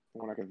maybe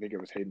one I can think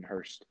of is Hayden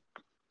Hurst.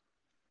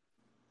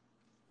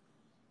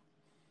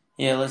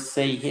 Yeah, let's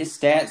see. His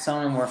stats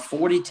on him were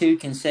 42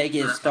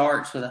 consecutive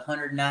starts with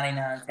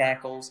 199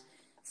 tackles,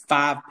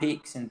 5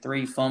 picks, and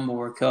 3 fumble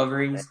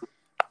recoveries.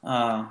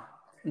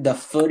 The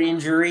foot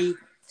injury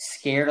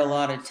scared a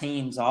lot of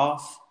teams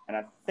off. And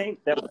I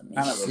think that was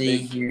kind of a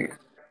big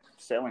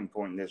selling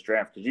point in this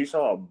draft because you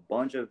saw a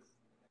bunch of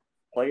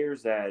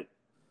players that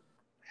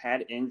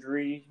had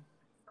injury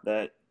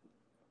that,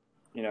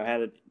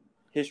 had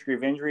history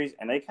of injuries,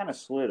 and they kind of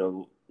slid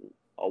a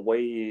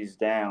ways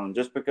down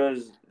just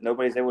because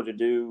nobody's able to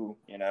do,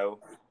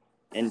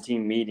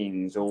 in-team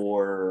meetings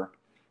or,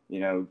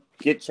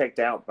 get checked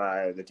out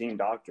by the team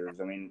doctors.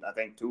 I mean, I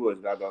think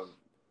Tua's got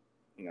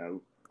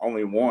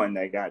only one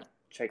that got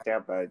checked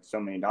out by so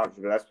many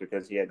doctors, but that's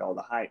because he had all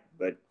the hype.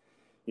 But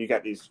you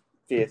got these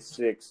 5th,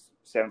 6th,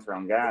 7th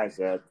round guys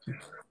that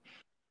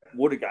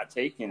would have got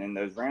taken in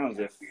those rounds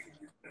if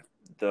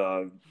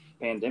the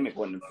pandemic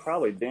wouldn't have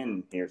probably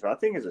been here. So I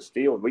think as a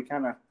steal,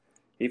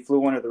 he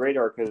flew under the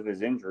radar because of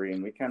his injury,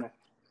 and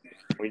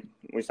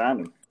we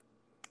signed him.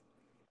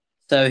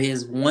 So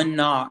his one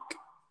knock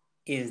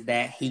is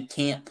that he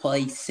can't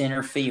play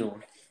center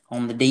field.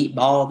 On the deep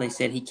ball, they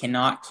said he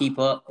cannot keep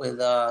up with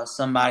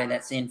somebody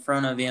that's in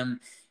front of him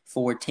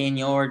for 10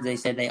 yards. They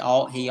said he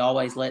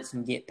always lets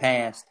him get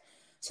past.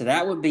 So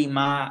that would be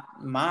my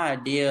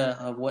idea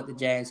of what the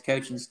Jags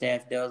coaching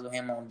staff does with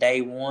him on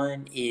day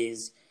one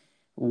is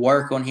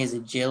work on his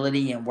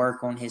agility and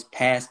work on his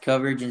pass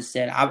coverage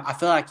instead. I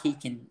feel like he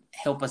can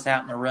help us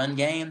out in the run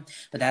game,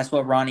 but that's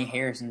what Ronnie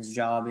Harrison's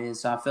job is.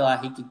 So I feel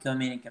like he could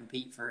come in and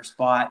compete for a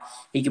spot.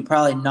 He could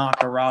probably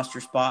knock a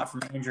roster spot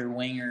from Andrew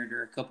Wingard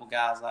or a couple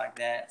guys like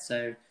that.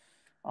 So,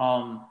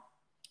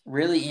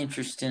 really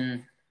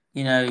interesting,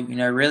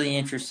 really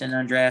interesting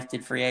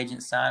undrafted free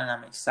agent signing.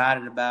 I'm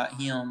excited about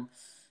him.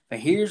 But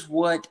here's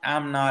what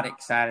I'm not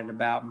excited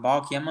about.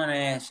 Balke, I'm going to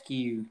ask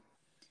you,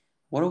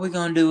 what are we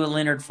going to do with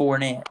Leonard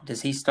Fournette?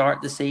 Does he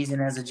start the season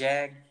as a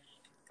Jag?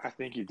 I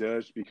think he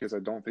does because I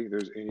don't think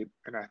there's any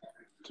 – and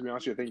to be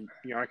honest with you, I think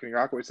Yannick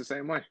Ngakoue is the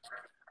same way.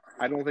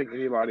 I don't think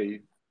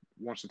anybody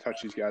wants to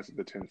touch these guys at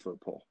the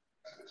 10-foot pole.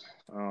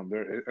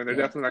 They're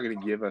definitely not going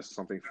to give us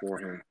something for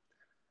him.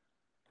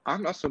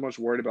 I'm not so much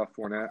worried about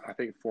Fournette. I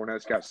think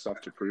Fournette's got stuff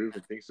to prove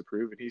and things to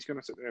prove, and he's going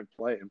to sit there and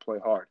play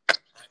hard.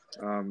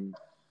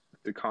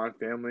 The Khan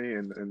family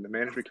and the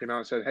management came out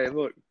and said, hey,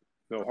 look,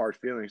 no hard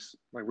feelings.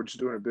 Like, we're just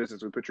doing a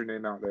business. We put your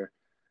name out there.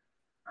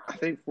 I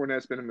think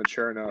Fournette's been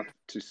mature enough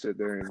to sit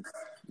there and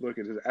look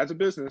at it as a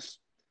business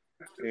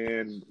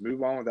and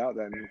move on without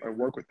that and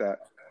work with that.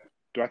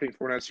 Do I think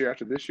Fournette's here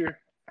after this year?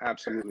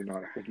 Absolutely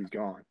not. I think he's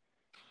gone.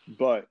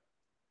 But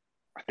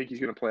I think he's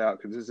going to play out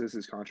because this is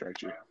his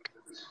contract year.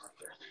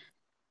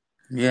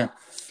 Yeah.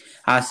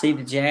 I see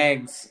the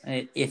Jags.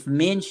 If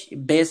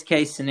best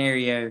case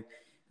scenario,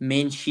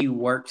 Minshew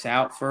works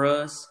out for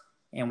us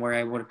and we're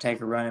able to take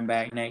a running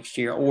back next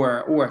year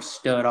or a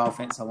stud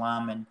offensive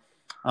lineman.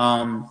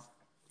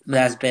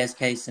 That's best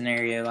case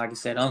scenario. Like I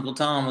said, Uncle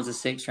Tom was a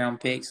 6th-round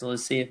pick, so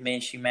let's see if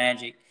Minshew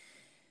Magic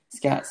has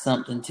got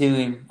something to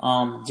him.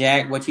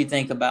 Jack, what you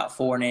think about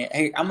Fournette?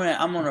 Hey, I'm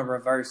gonna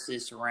reverse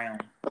this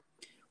around.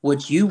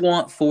 Would you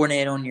want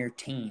Fournette on your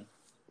team?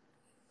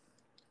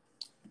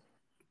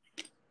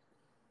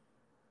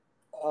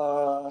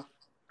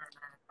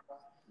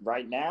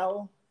 Right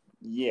now,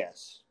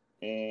 yes.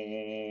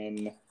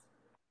 And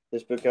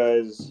just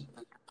because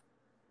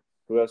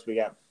who else we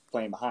got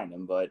playing behind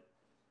him, but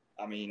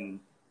I mean,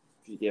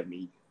 if you give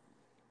me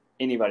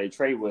anybody to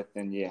trade with,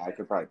 then yeah, I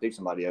could probably pick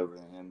somebody over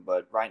him.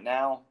 But right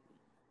now,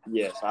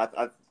 yes, I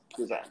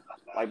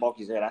like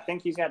Balke said, I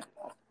think he's got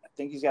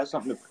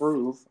something to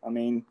prove. I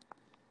mean,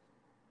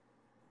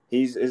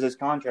 is his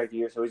contract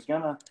year, so he's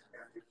gonna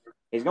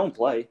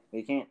play.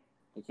 He can't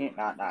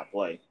not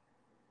play.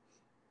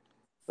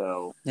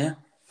 So yeah,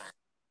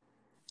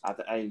 I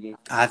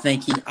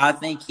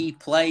think he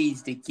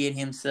plays to get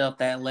himself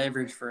that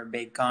leverage for a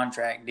big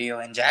contract deal,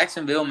 and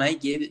Jacksonville may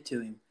give it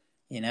to him.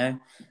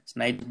 It's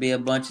maybe be a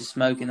bunch of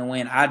smoke in the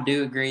wind. I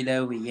do agree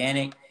though with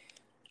Yannick.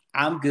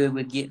 I'm good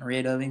with getting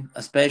rid of him,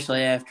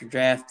 especially after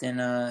drafting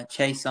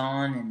Chase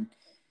on and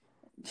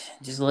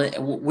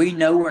we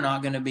know we're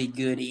not going to be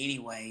good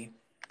anyway.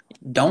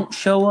 Don't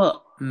show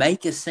up.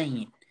 Make a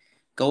scene.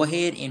 Go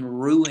ahead and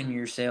ruin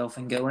yourself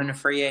and go into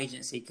free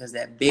agency because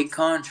that big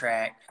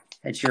contract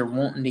that you're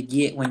wanting to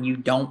get when you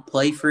don't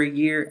play for a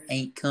year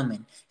ain't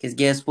coming. Because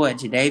guess what?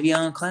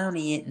 Jadeveon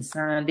Clowney isn't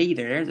signed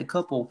either. There's a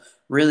couple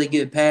really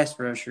good pass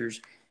rushers.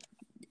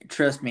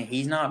 Trust me,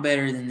 he's not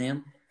better than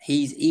them.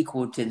 He's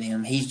equal to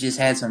them. He's just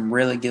had some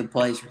really good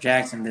plays for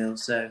Jacksonville.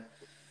 So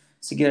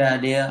it's a good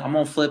idea. I'm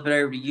going to flip it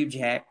over to you,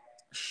 Jack.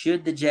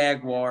 Should the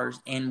Jaguars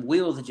and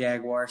will the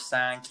Jaguars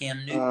sign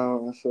Cam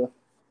Newton?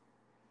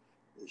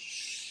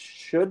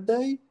 Should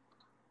they?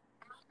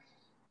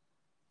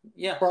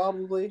 Yeah.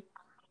 Probably.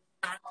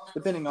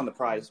 Depending on the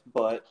price,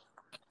 but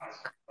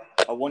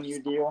a 1-year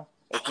deal,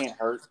 it can't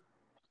hurt.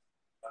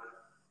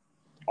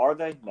 Are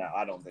they? No,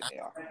 I don't think they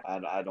are.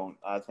 I don't.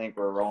 I think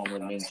we're rolling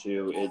with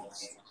Minshew.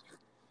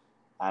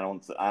 I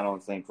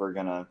don't think we're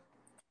gonna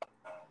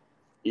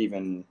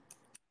even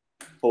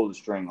pull the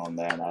string on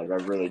that. I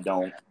really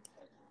don't.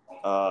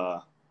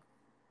 I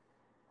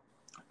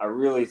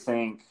really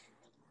think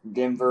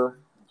Denver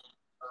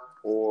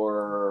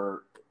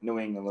or New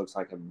England looks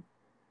like a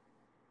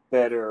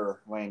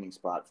better landing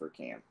spot for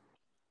Cam.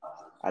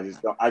 I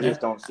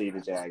just don't see the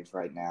Jags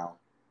right now.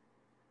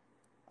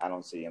 I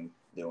don't see him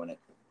doing it.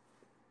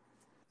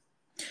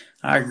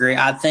 I agree.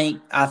 I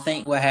think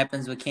what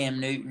happens with Cam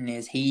Newton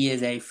is he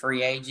is a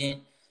free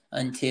agent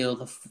until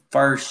the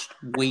first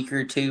week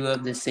or two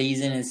of the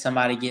season, and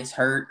somebody gets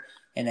hurt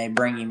and they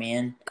bring him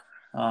in.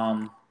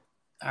 Um,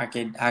 I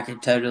could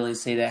totally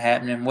see that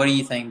happening. What do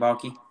you think,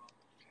 Balky?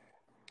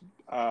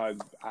 Uh,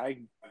 I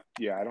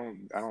I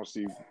don't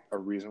see a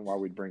reason why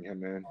we'd bring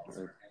him in,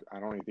 or I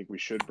don't even think we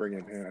should bring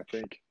him in. I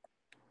think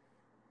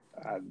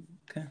uh,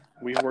 Okay.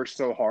 we worked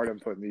so hard on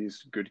putting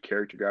these good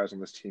character guys on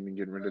this team and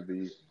getting rid of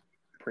the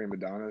prima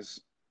donnas.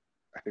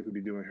 I think we'd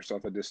be doing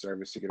ourselves a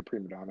disservice to get a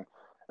prima donna,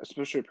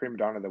 especially a prima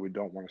donna that we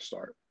don't want to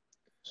start.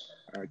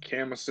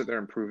 Cam wants to sit there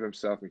and prove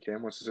himself, and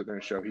Cam wants to sit there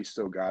and show he's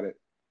still got it.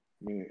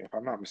 I mean, if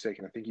I'm not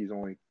mistaken, I think he's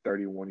only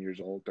 31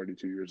 years old,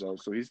 32 years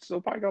old, so he's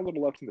still probably got a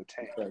little left in the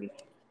tank. 30,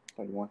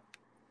 31.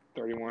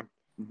 31.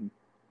 Mm-hmm.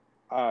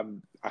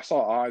 I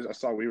saw odds. I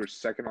saw we were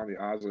second on the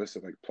odds list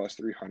at like plus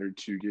 300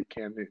 to get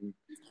Cam Newton,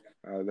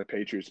 the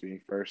Patriots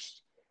being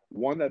first.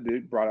 One that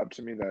did brought up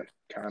to me that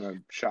kind of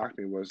shocked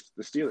me was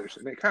the Steelers,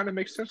 and it kind of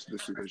makes sense to the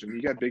Steelers. I mean,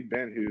 you got Big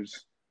Ben,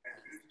 who's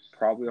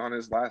probably on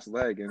his last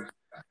leg, and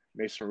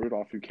Mason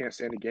Rudolph, who can't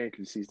stand a game because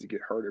he seems to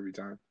get hurt every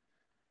time.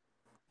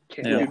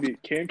 Cam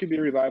could be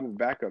a reliable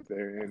backup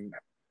there, and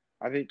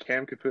I think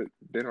Cam could put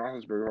Ben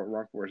Roethlisberger on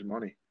run for his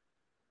money.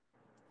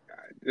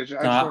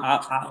 I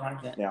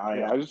like that.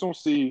 I just don't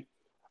see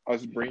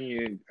us bringing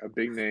in a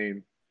big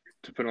name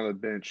to put on the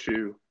bench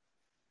who,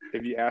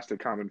 if you ask a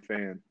common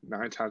fan,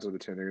 9 times out of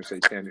 10, they're going to say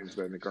Cam Newton's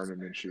better than Gardner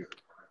Minshew.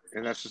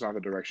 And that's just not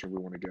the direction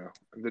we want to go.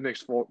 The Nick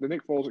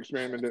Foles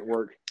experiment didn't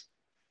work.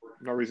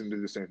 No reason to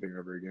do the same thing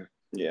over again.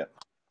 Yeah.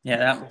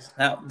 Yeah,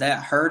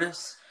 that hurt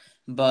us.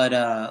 But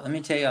let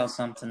me tell y'all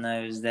something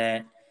though, is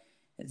that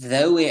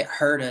though it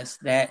hurt us,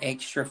 that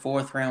extra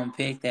fourth round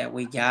pick that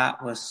we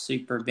got was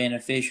super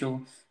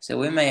beneficial. So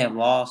we may have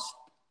lost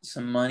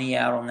some money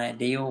out on that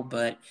deal,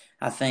 but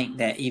I think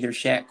that either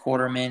Shaq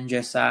Quarterman,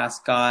 Josiah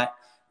Scott,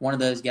 one of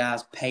those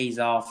guys pays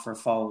off for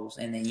Foles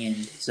in the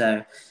end.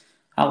 So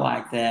I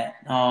like that.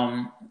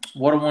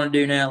 What I want to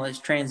do now, let's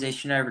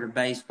transition over to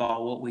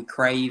baseball, what we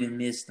crave and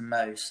miss the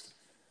most.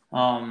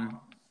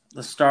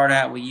 Let's start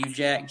out with you,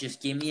 Jack.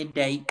 Just give me a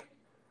date.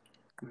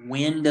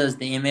 When does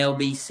the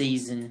MLB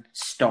season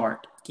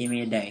start? Give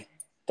me a day.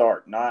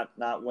 Start,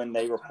 not when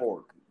they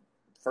report.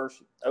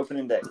 First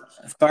opening day.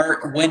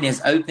 When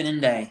is opening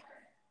day?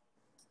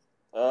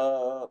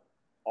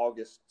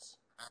 August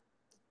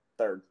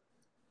 3rd.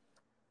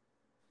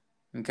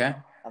 Okay.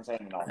 I'm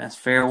saying in August. That's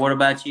fair. What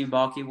about you,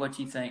 Balky? What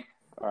you think?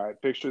 All right,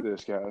 picture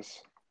this,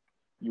 guys.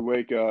 You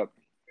wake up.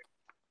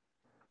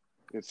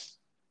 It's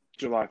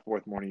July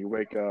 4th morning. You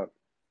wake up,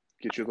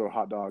 get your little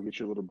hot dog, get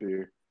your little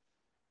beer.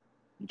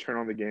 You turn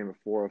on the game at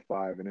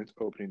 4:05, and it's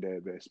opening day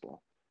of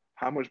baseball.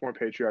 How much more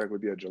patriotic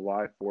would be a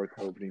July 4th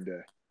opening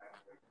day?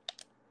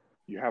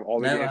 You have all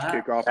the games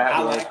kick off at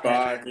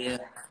 4:05.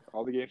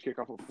 All the games kick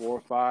off at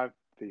 4:05.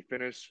 They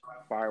finish,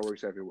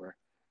 fireworks everywhere.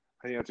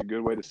 I think that's a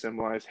good way to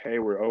symbolize, hey,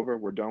 we're over,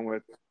 we're done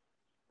with.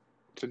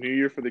 It's a new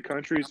year for the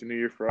country. It's a new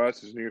year for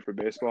us. It's a new year for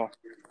baseball.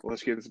 Well,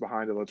 let's get this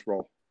behind it. Let's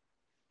roll.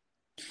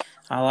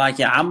 I like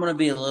it. I'm going to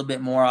be a little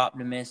bit more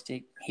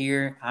optimistic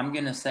here. I'm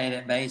going to say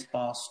that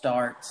baseball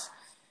starts.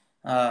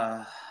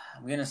 I'm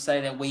going to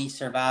say that we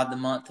survive the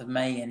month of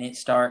May and it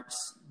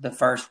starts the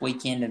first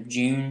weekend of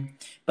June.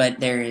 But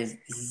there is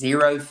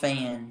 0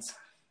 fans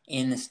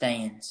in the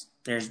stands.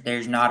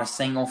 There's not a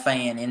single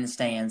fan in the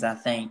stands, I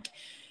think.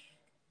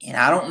 And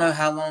I don't know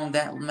how long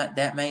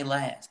that may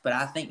last, but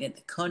I think that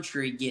the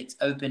country gets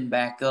opened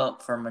back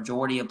up for a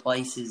majority of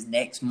places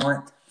next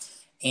month,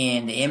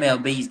 and the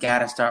MLB's got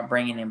to start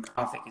bringing in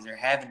profit because they're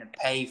having to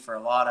pay for a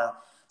lot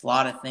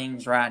of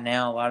things right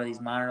now. A lot of these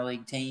minor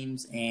league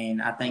teams,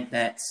 and I think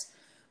that's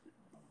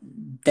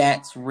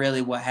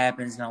really what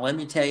happens. Now, let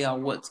me tell y'all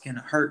what's going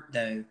to hurt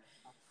though.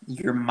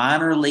 Your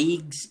minor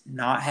leagues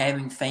not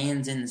having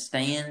fans in the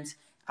stands.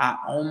 I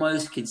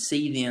almost could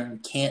see them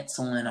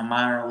canceling a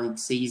minor league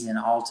season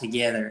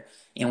altogether.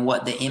 And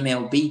what the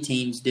MLB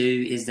teams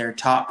do is their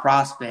top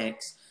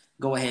prospects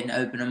go ahead and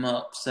open them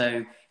up.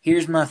 So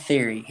here's my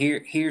theory.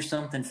 Here's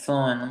something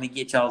fun. Let me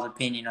get y'all's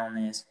opinion on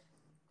this.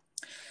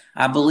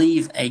 I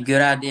believe a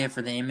good idea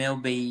for the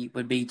MLB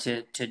would be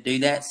to do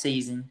that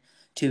season,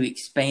 to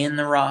expand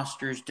the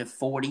rosters to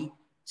 40.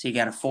 So you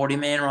got a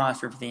 40-man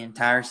roster for the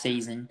entire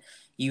season.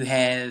 You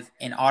have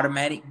an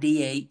automatic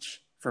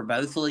DH for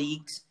both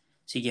leagues.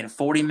 So you get a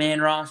 40-man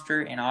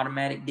roster and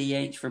automatic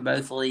DH for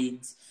both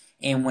leagues.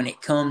 And when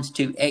it comes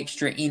to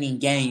extra inning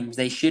games,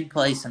 they should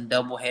play some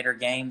doubleheader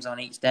games on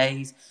each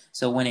days.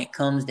 So when it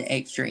comes to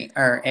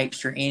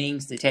extra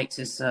innings, the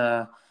Texas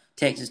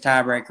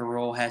tiebreaker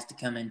rule has to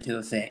come into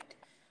effect.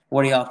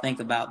 What do y'all think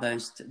about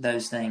those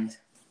things?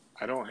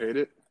 I don't hate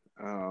it.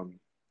 To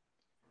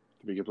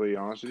be completely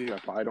honest with you,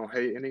 I don't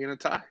hate ending in a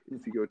tie.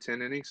 If you go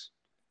 10 innings,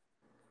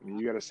 I mean,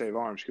 you got to save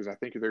arms because I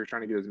think they're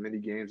trying to get as many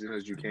games in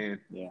as you can.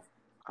 Yeah.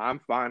 I'm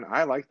fine.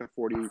 I like the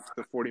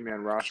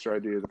 40-man roster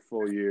idea the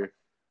full year.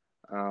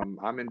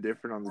 I'm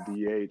indifferent on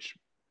the DH.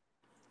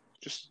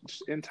 Just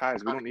in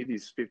ties. We don't need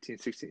these 15,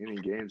 16 inning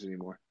games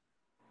anymore.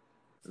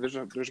 There's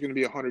going to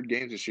be 100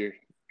 games this year.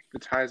 The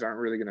ties aren't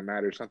really going to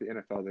matter. It's not the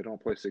NFL. They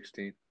don't play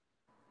 16.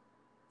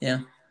 Yeah.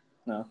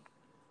 No.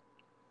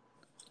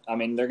 I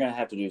mean, they're going to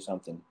have to do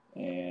something.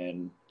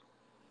 And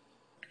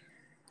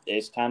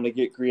it's time to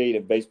get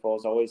creative.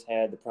 Baseball's always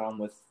had the problem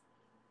with,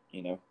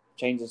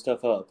 changing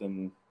stuff up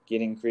and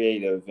getting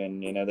creative.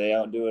 And, they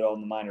outdo it all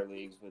in the minor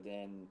leagues, but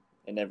then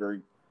it never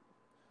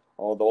 –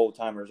 all the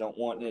old-timers don't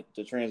want it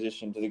to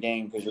transition to the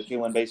game because you're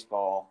killing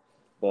baseball.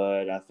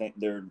 But I think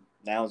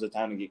now is the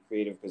time to get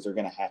creative because they're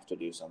going to have to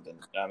do something.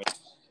 I mean,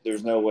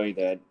 there's no way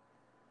that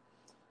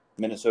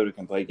Minnesota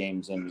can play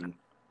games in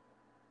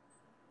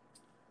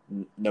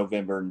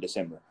November and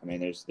December. I mean,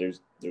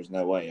 there's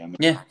no way. I mean,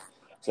 Yeah.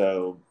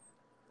 So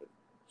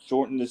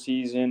shorten the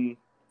season,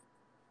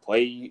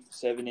 play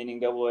 7-inning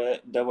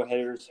double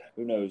headers.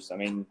 Who knows? I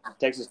mean,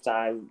 Texas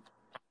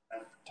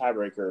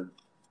tiebreaker.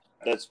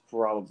 That's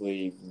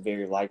probably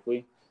very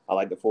likely. I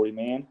like the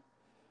 40-man.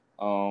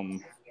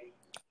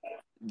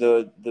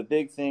 The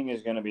big thing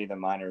is going to be the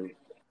minor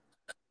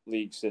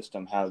league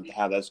system,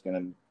 how that's going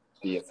to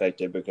be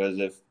affected, because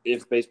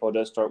if baseball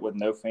does start with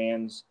no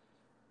fans,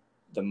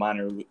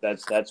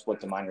 that's what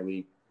the minor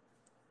league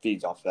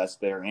feeds off. That's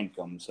their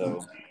income,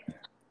 so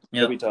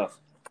it'll be tough.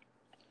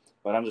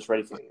 But I'm just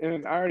ready for it.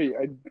 And I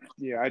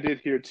did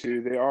hear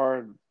too. They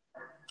are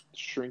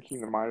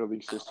shrinking the minor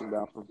league system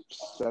down from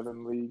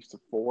 7 leagues to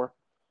 4.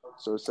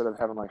 So instead of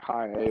having like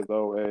high A,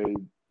 low A,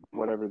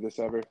 whatever this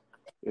ever,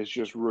 it's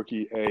just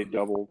rookie A,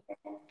 double,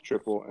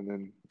 triple, and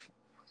then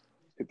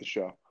hit the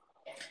show.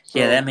 So,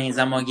 yeah, that means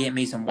I'm gonna get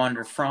me some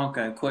Wander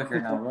Franco quicker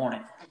than I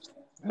want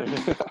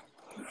it.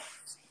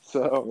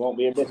 So Won't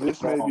be a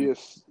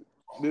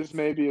this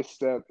may be a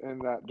step in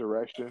that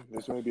direction.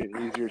 This may be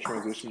an easier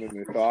transition than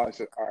they thought. I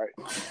said, all right,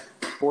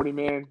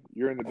 40-man,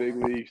 you're in the big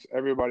leagues.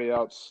 Everybody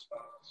else,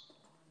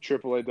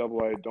 triple A,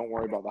 double A, don't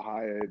worry about the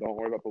high A, don't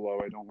worry about the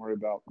low A, don't worry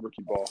about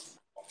rookie ball.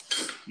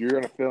 You're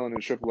gonna fill in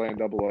triple A and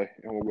double A,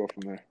 and we'll go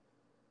from there.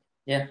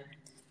 Yeah.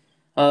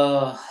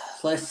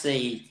 Let's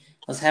see.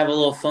 Let's have a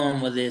little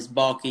fun with this.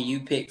 Balke,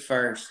 you pick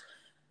first.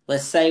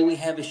 Let's say we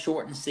have a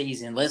shortened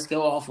season. Let's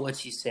go off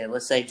what you said.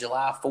 Let's say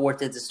July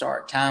 4th is the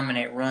start time, and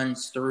it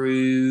runs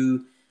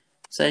through,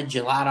 say,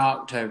 July to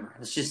October.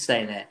 Let's just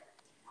say that.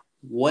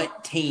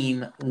 What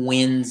team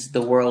wins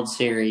the World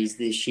Series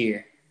this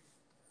year?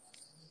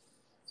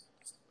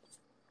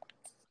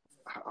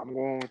 I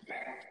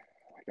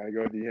gotta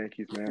go with the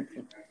Yankees, man.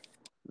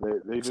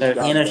 They just So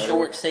got in a better.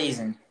 short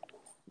season.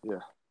 Yeah.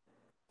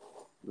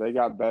 They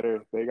got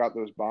better. They got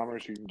those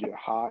bombers who can get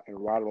hot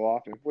and rattle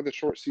off. And with a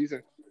short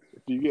season,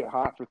 if you get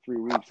hot for 3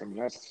 weeks, I mean,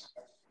 that's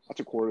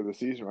a quarter of the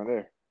season right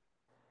there.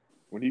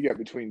 When you get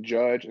between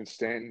Judge and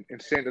Stanton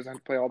doesn't have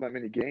to play all that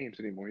many games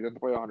anymore. He doesn't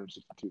play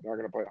 162. They're not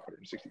going to play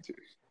 162.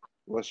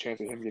 Less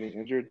chance of him getting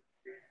injured.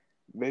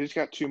 They just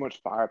got too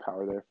much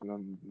firepower there for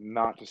them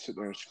not to sit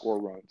there and score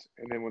runs.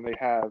 And then when they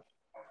have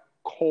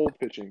Cole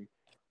pitching,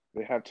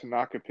 they have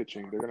Tanaka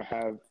pitching, they're going to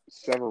have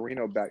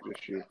Severino back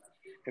this year.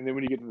 And then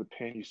when you get to the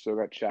pen, you still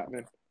got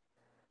Chapman.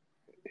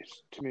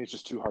 To me, it's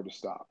just too hard to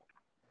stop.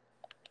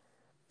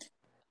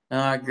 No,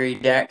 I agree.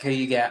 Dak, who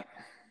you got?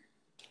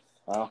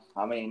 Well,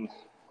 I mean,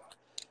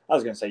 I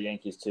was going to say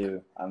Yankees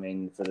too. I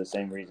mean, for the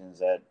same reasons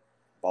that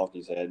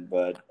Balky said,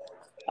 but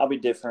I'll be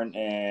different.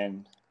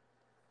 And,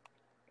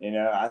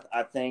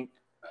 I think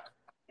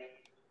I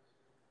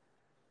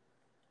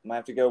might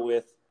have to go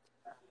with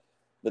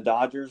the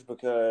Dodgers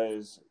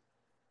because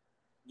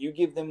you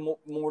give them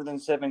more than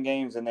 7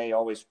 games and they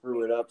always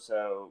screw it up.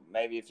 So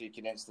maybe if you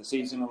condense the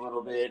season a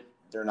little bit,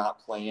 they're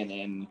not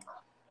playing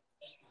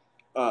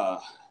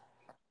well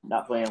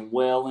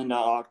into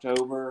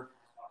October.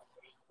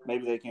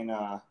 Maybe they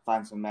can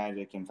find some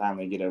magic and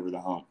finally get over the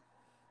hump.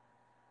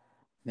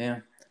 Yeah.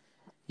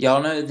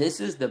 Y'all know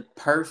this is the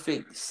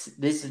perfect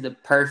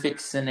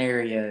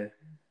scenario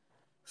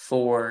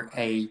for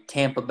a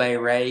Tampa Bay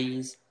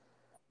Rays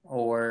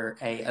or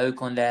a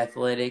Oakland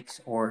Athletics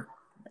or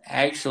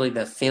actually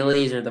the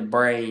Phillies or the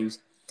Braves.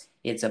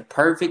 It's a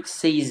perfect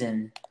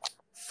season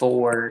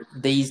for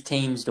these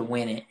teams to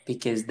win it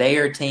because they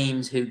are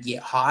teams who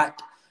get hot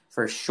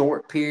for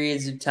short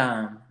periods of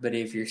time. But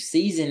if your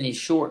season is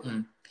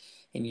shortened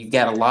and you've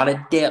got a lot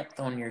of depth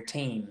on your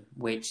team,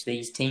 which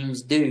these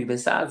teams do,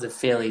 besides the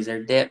Phillies,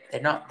 they're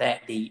not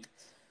that deep.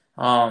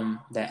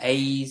 The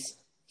A's,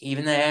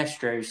 even the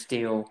Astros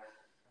still,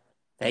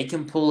 they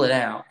can pull it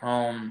out.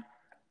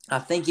 I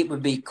think it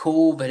would be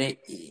cool, but I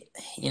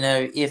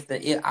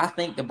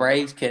think the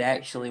Braves could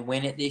actually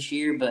win it this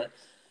year. But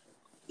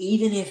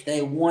even if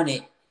they won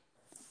it,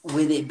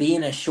 with it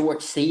being a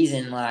short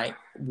season, like,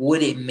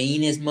 would it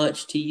mean as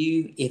much to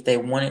you if they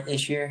won it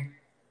this year?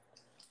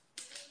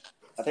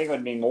 I think it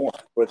would mean more.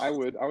 I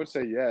would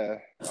say yeah.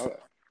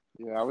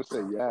 I would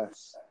say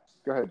yes.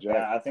 Go ahead, Jack.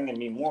 Yeah, I think it'd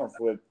mean more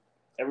with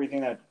everything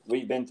that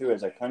we've been through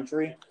as a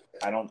country.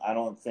 I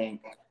don't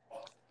think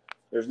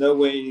there's no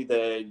way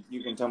that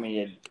you can tell me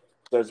it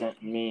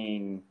doesn't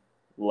mean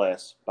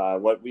less by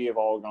what we have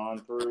all gone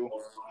through.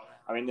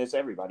 I mean, it's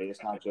everybody.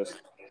 It's not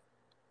just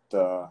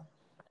the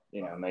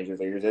major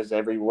leaguers. It's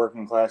every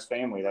working class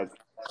family that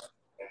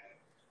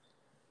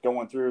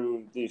going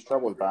through these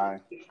troubles by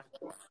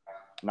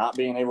not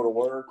being able to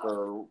work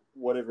or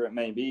whatever it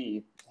may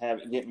be,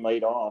 getting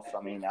laid off.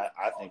 I mean,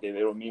 I think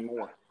it'll mean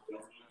more.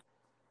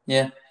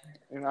 Yeah.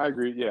 And I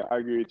agree. Yeah, I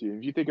agree with you.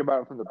 If you think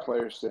about it from the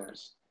player's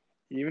stance,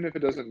 even if it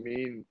doesn't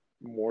mean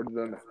more to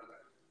them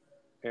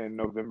in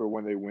November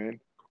when they win,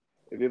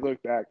 if they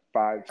look back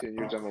 5, 10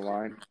 years down the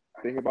line,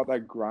 think about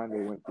that grind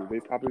they went through. They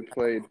probably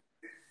played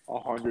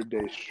 100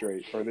 days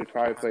straight, or they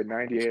probably played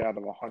 98 out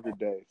of 100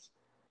 days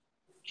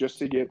just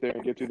to get there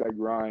and get through that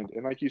grind.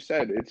 And like you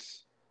said,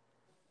 it's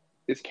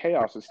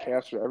chaos. It's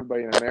chaos for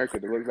everybody in America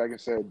to look back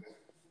and said,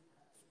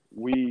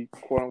 we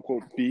quote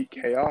unquote beat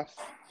chaos.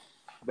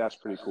 That's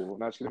pretty cool.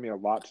 And that's going to mean a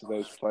lot to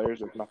those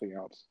players, if nothing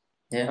else.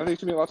 Yeah. I think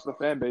it's going to mean a lot to the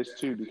fan base,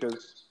 too,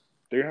 because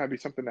they're going to have to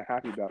be something to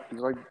happy about.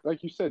 Because,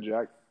 like you said,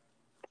 Jack,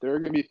 there are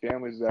going to be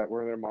families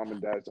where their mom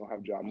and dads don't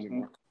have jobs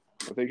anymore.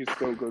 But they can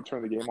still go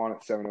turn the game on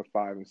at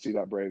 7:05 and see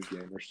that Braves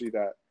game or see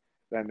that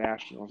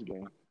Nationals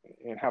game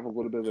and have a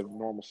little bit of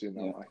normalcy in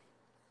their life.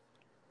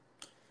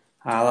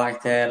 I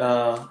like that.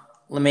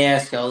 Let me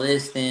ask y'all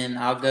this then.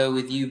 I'll go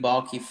with you,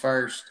 Balke,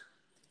 first.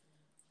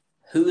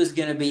 Who is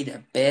going to be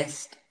the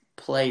best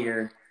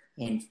player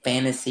in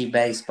fantasy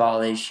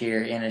baseball this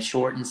year in a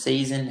shortened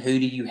season? Who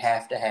do you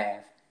have to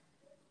have?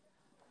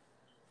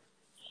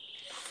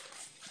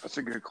 That's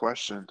a good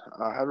question.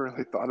 I haven't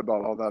really thought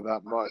about all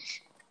that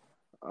much.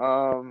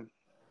 I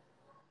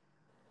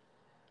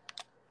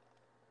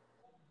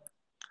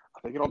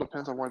think it all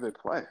depends on where they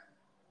play.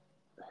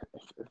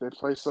 If they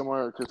play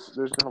somewhere, because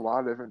there's been a lot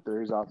of different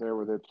theories out there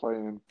where they play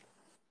in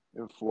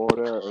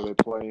Florida or they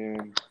play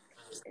in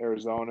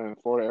Arizona, and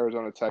Florida,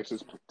 Arizona,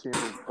 Texas teams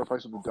are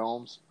places with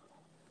domes.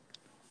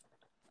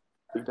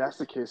 If that's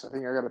the case, I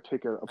think I got to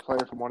pick a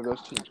player from one of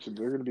those teams because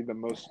they're going to be the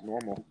most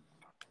normal.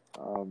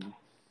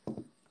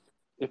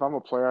 If I'm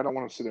a player, I don't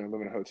want to sit there and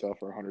live in a hotel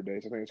for 100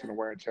 days. I think it's going to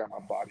wear and tear on my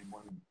body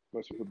more than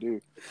most people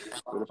do.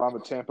 But if I'm a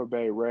Tampa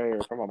Bay Ray or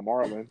if I'm a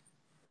Marlin,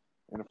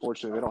 and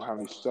unfortunately they don't have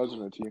any studs on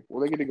the team,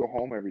 well, they get to go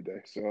home every day.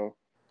 So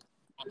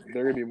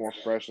they're going to be more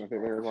fresh, and I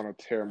think they're going to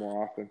tear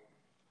more often.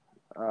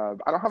 I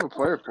don't have a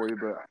player for you,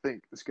 but I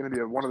think it's going to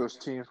be one of those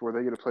teams where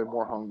they get to play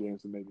more home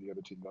games than maybe the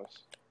other team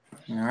does.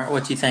 All right.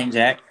 What you think,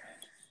 Jack?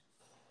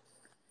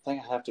 I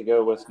think I have to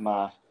go with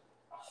my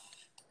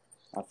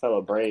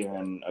fellow Brave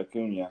and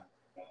Acuna.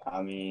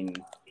 I mean,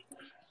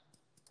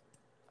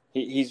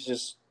 he's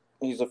a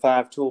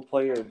 5-tool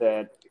player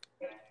that,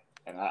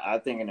 and I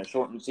think in a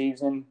shortened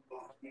season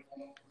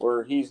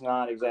where he's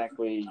not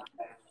exactly,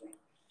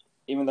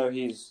 even though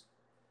he's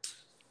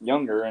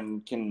younger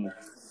and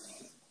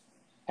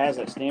has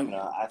that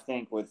stamina, I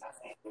think with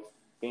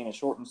being a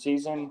shortened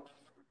season,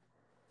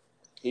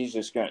 he's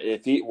just gonna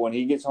when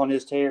he gets on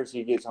his tears,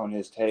 he gets on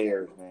his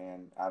tears,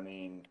 man. I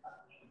mean,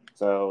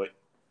 so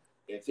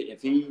if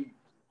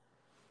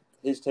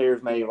his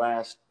tears may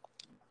last,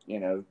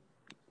 a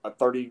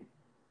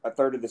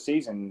third of the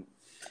season,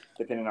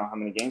 depending on how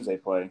many games they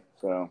play.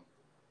 So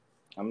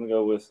I'm gonna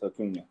go with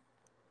Acuna.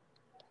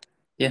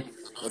 Yeah,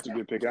 that's a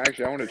good pick.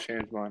 Actually, I want to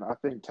change mine. I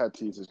think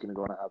Tatis is going to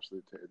go on an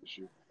absolute tear this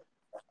year.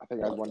 I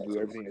think I want to do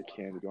everything I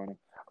can to go on him.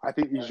 I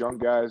think these young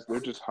guys,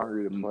 they're just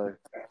hungry to play.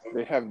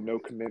 They have no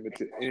commitment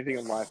to anything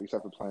in life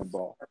except for playing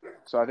ball.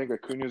 So I think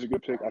Acuna is a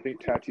good pick. I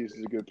think Tatis is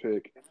a good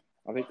pick.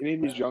 I think any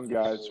of these young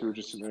guys who are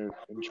just sitting there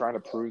and trying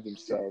to prove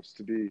themselves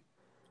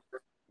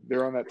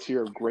they're on that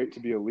tier of great to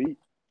be elite,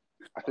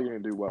 I think they're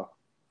going to do well.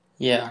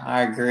 Yeah,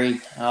 I agree.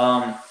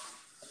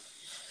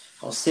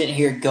 I was sitting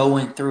here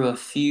going through a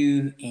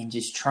few and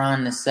just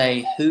trying to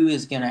say who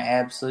is going to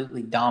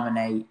absolutely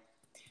dominate.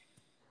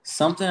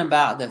 Something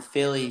about the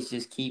Phillies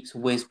just keeps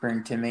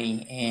whispering to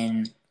me,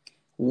 and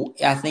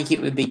I think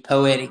it would be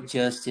poetic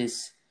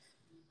justice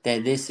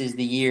that this is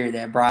the year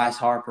that Bryce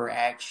Harper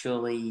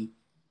actually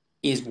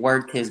is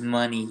worth his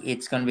money.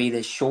 It's going to be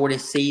the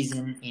shortest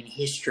season in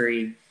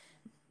history,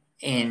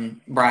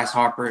 and Bryce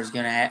Harper is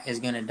going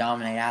to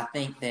dominate. I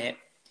think that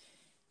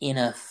in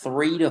a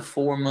 3 to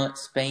 4 month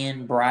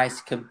span,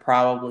 Bryce could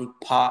probably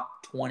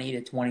pop 20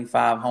 to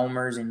 25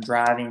 homers and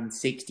drive in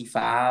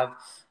 65,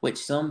 which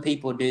some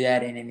people do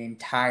that in an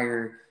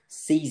entire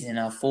season,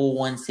 a full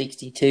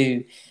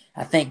 162.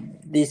 I think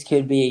this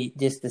could be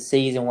just the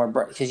season where,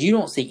 because you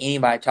don't see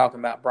anybody talking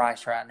about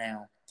Bryce right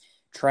now.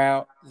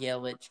 Trout,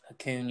 Yelich,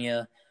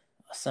 Acuna,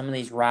 some of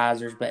these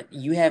risers, but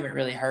you haven't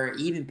really heard.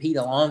 Even Pete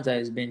Alonso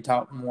has been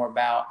talked more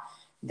about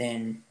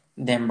than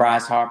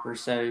Bryce Harper.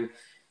 So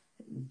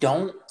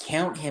don't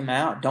count him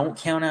out. Don't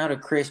count out a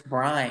Chris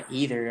Bryant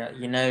either.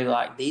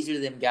 These are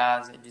them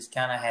guys that just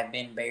kind of have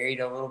been buried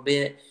a little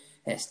bit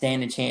that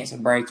stand a chance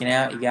of breaking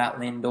out. You got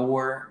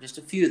Lindor, just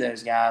a few of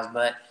those guys,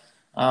 but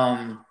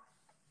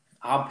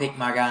I'll pick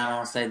my guy and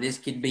I'll say this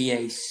could be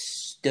a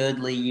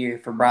studly year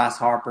for Bryce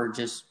Harper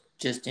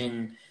just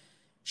in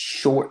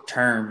short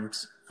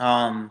terms.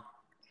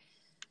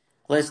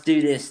 Let's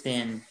do this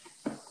then.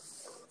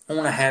 I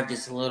want to have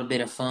just a little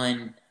bit of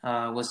fun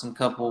with some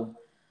couple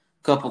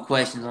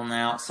questions on the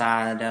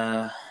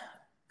outside.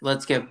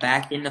 Let's go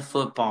back into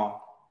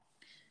football.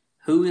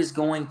 Who is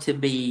going to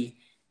be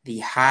the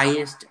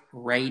highest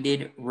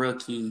rated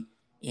rookie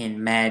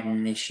in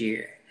Madden this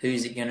year?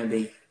 Who's it going to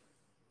be?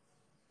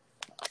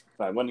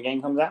 Right, when the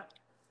game comes out?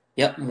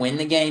 Yep, when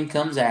the game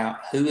comes out,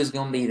 who is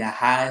going to be the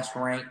highest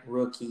ranked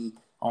rookie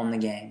on the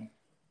game?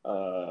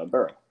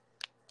 Burrow.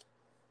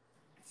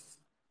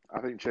 I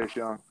think Chase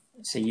Young.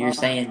 So you're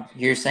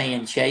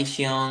saying Chase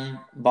Young,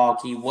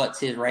 Balke. What's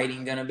his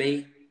rating going to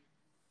be?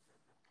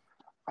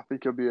 I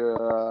think he'll be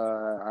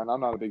and I'm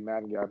not a big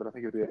Madden guy, but I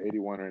think he'll be an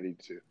 81 or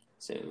 82.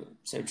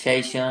 So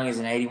Chase Young is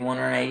an 81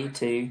 or an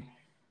 82.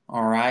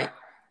 All right.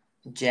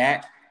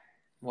 Jack,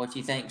 what do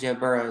you think Joe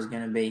Burrow is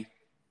going to be?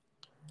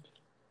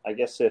 I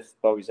guess if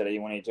Bogey said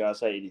 81, 82, I'll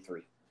say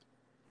 83.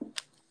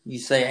 You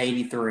say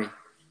 83.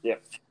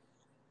 Yep.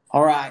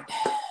 All right.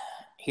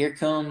 Here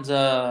comes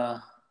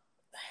I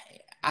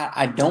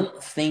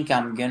don't think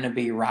I'm going to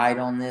be right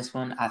on this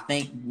one. I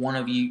think one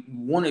of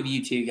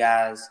you two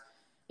guys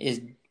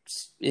is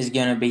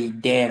going to be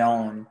dead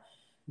on.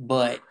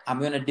 But I'm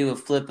going to do a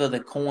flip of the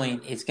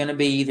coin. It's going to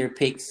be either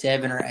pick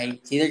 7 or 8.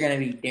 It's either going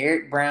to be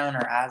Derek Brown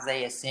or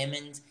Isaiah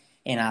Simmons,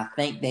 and I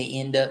think they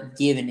end up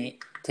giving it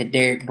to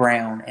Derek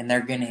Brown, and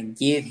they're going to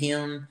give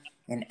him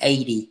an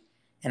 80.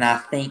 And I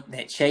think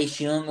that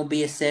Chase Young will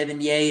be a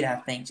 78. I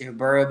think Joe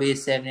Burrow will be a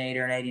 78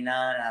 or an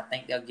 89, and I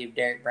think they'll give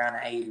Derek Brown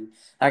an 80.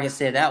 Like I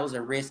said, that was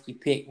a risky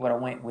pick what I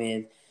went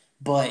with,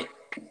 but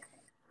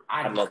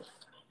I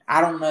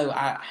don't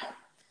know.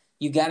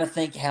 You got to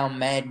think how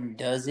Madden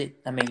does it.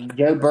 I mean,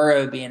 Joe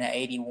Burrow being an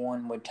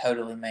 81 would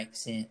totally make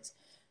sense.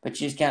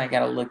 But you just kind of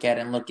got to look at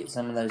it and look at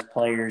some of those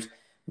players.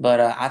 But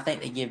I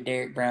think they give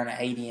Derek Brown an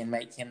 80 and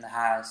make him the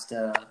highest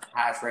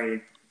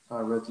rated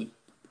rookie.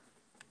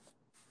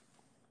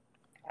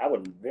 I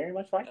would very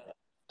much like that.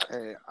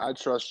 Hey, I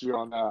trust you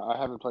on that.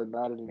 I haven't played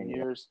Madden in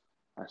years.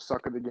 I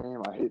suck at the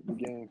game. I hate the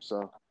game.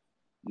 So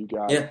you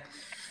got it.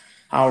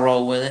 I'll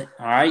roll with it.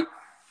 All right.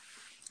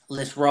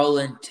 Let's roll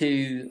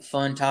into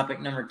fun topic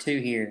number 2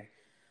 here.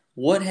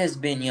 What has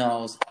been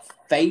y'all's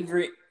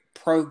favorite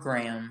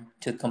program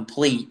to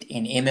complete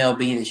in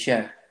MLB The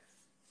Show?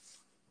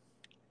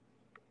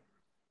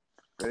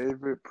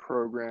 Favorite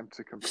program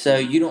to complete. So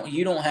you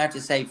don't have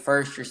to say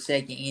first or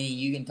second inning.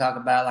 You can talk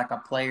about like a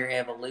player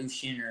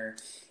evolution or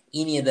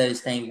any of those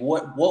things.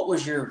 What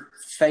was your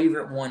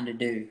favorite one to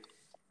do?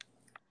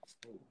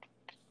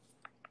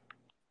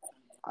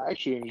 I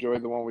actually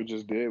enjoyed the one we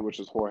just did, which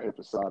is Jorge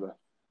Posada.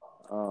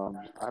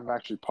 I'm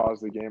actually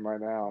paused the game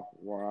right now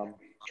where I'm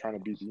trying to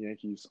beat the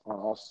Yankees on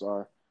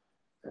All-Star.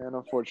 And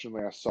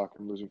unfortunately, I suck.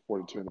 I'm losing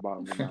 42 in the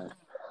bottom of the ninth.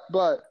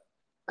 But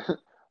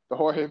the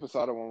Jorge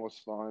Posada one was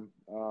fun.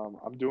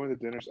 I'm doing the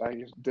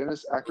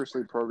Dennis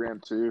accuracy program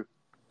too.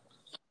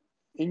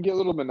 It can get a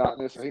little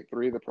monotonous. I think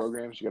 3 of the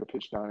programs, you got to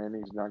pitch 9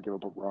 innings and not give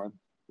up a run,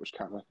 which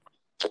kind of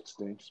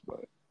stinks.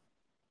 But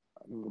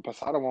the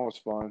Posada one was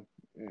fun.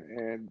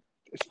 And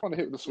it's fun to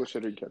hit with the switch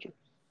hitter and catcher.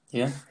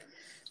 Yeah.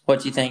 What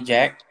do you think,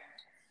 Jack?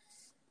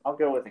 I'll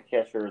go with the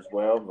catcher as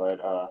well, but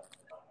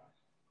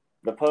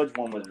the Pudge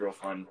one was real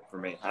fun for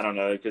me. I don't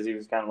know, because he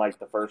was kind of like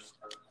the first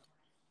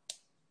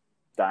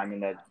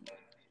diamond that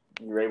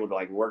you were able to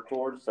like work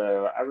towards.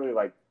 So I really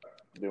like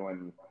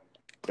doing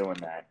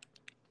that,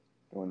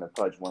 doing the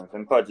Pudge ones.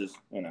 And Pudge is,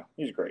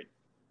 he's great.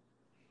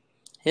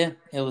 Yeah,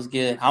 it was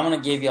good. I'm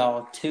going to give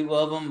y'all 2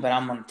 of them, but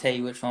I'm going to tell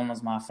you which one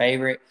was my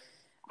favorite.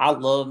 I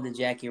love the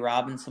Jackie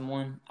Robinson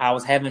one. I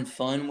was having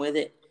fun with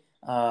it.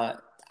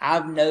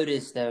 I've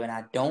noticed, though, and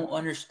I don't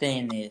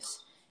understand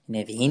this, and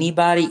if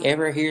anybody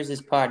ever hears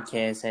this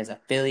podcast as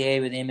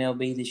affiliated with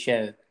MLB The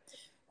Show,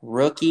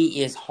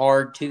 rookie is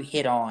hard to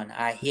hit on.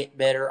 I hit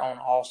better on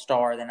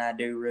All-Star than I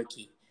do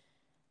rookie.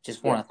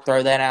 Just want to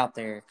throw that out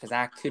there because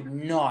I could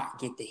not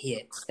get the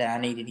hits that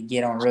I needed to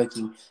get on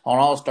rookie. On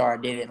All-Star,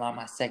 I did it like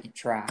my second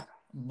try.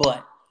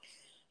 But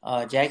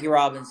Jackie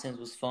Robinson's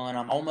was fun.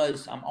 I'm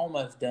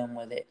almost done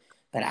with it.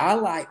 But I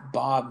like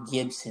Bob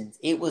Gibson's.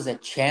 It was a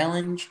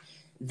challenge.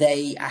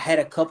 I had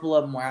a couple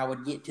of them where I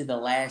would get to the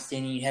last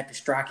inning. You'd have to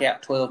strike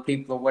out 12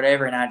 people or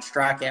whatever, and I'd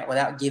strike out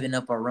without giving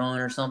up a run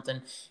or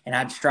something. And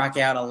I'd strike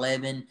out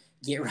 11,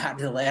 get right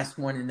to the last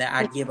one, and then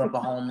I'd give up a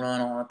home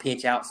run on a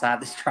pitch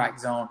outside the strike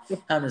zone.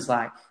 I'm just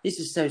like, this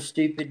is so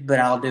stupid, but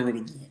I'll do it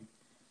again.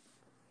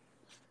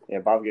 Yeah,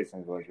 Bob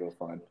Gibson's was real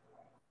fun.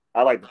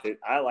 I like the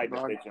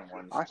pitching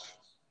ones.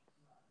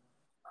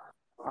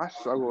 I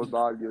struggle with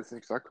Bob Gibson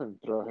because I couldn't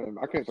throw him.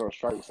 I couldn't throw a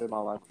strike to save my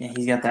life. Yeah,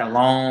 he's got that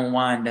long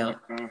wind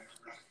up.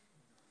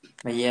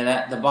 But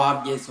yeah, the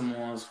Bob Gibson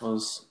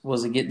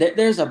was a good.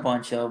 There's a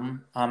bunch of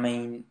them. I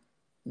mean,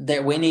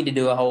 we need to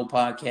do a whole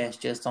podcast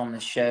just on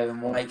the show,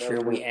 and we'll make sure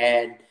we'll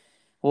add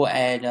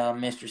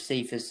Mr.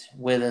 Cephas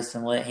with us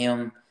and let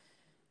him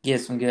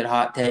give some good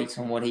hot takes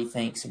on what he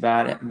thinks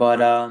about it. But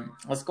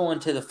let's go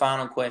into the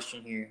final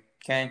question here.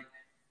 Okay.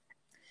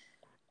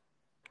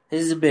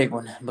 This is a big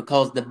one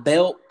because the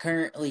belt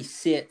currently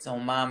sits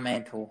on my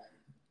mantle,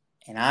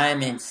 and I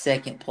am in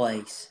second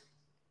place.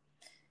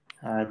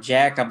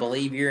 Jack, I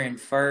believe you're in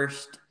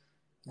first.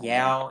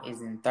 Yao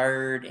is in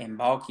third, and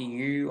Balke,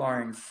 you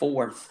are in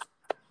fourth.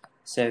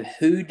 So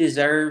who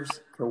deserves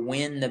to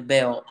win the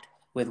belt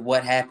with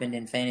what happened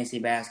in fantasy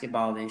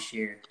basketball this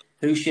year.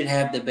 Who should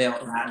have the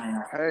belt right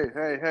now?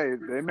 Hey!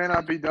 They may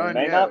not be done It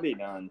may yet. not be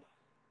done.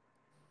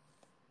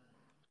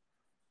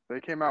 They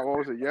came out, what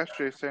was it,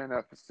 yesterday, saying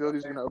that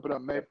facility's going to open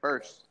up May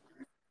 1st.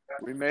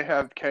 We may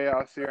have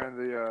chaos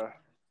here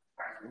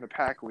in the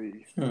Pac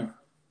League.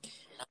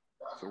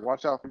 So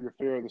watch out for your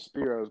fear of the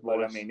Spearos, boys.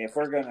 But, I mean, if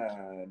we're going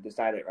to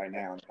decide it right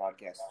now on the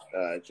podcast,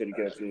 it should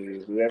go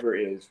to whoever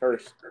is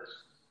first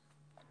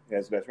who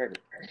has the best record.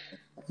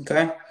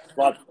 Okay.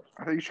 Logical.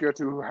 I think you should go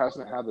to who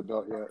hasn't had the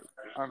belt yet.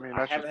 I mean, I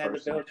that's haven't had the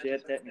personal. belt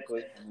yet,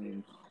 technically. I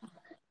mean,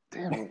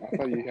 Damn it, I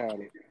thought you had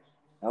it.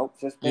 nope,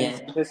 just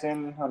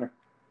and Hunter.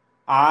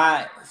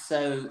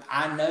 So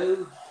I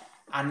know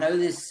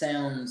this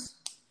sounds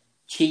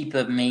cheap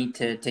of me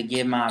to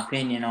give my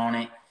opinion on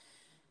it,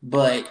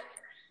 but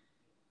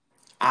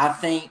I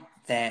think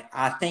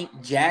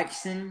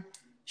Jackson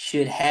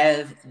should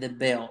have the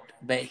belt,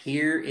 but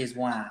here is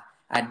why.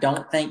 I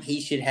don't think he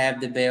should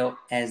have the belt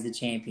as the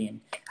champion.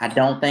 I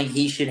don't think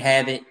he should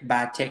have it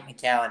by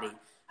technicality.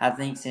 I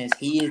think since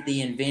he is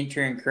the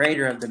inventor and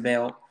creator of the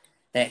belt,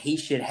 that he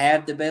should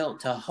have the belt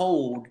to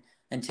hold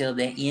until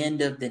the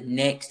end of the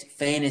next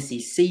fantasy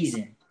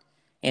season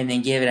and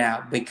then give it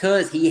out.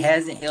 Because he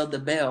hasn't held the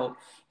belt,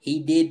 he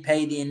did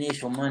pay the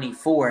initial money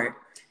for it.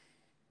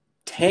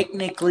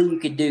 Technically, you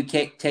could do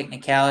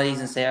technicalities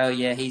and say, oh,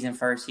 yeah, he's in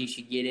first, he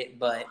should get it.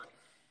 But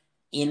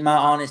in my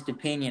honest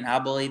opinion, I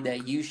believe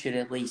that you should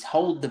at least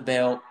hold the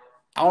belt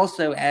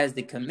also as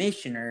the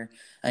commissioner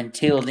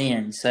until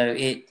then. So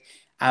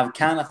I've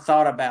kind of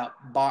thought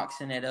about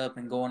boxing it up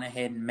and going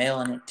ahead and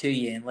mailing it to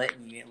you and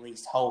letting you at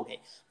least hold it.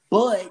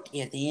 But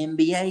if the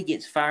NBA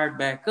gets fired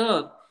back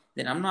up,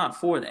 then I'm not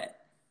for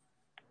that.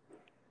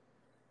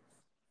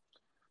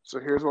 So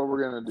here's what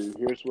we're going to do.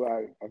 Here's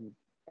what I'm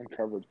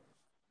uncovered.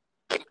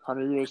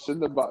 Hunter, you're going to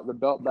send the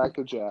belt back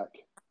to Jack.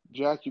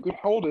 Jack, you can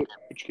hold it,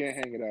 but you can't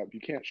hang it up. You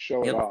can't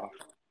show it off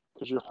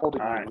because you're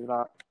holding it. You're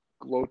not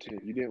gloating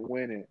it. You didn't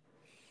win it.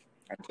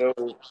 And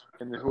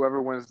then whoever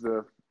wins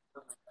the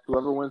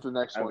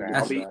next one,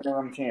 I'll be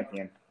interim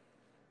champion.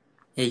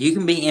 Yeah, you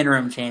can be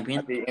interim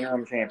champion. I'll be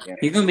interim champion.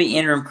 You can be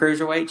interim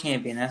cruiserweight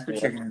champion. That's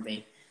what you're going to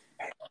be.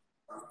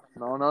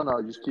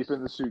 No. Just keep it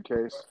in the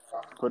suitcase.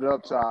 Put it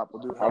up top.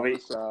 We'll do Hell in the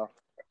South.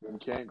 You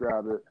can't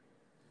grab it.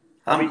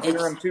 I'll be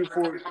interim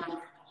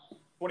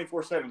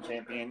 24/7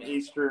 champion,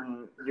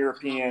 Eastern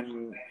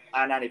European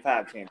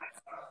I-95 champion.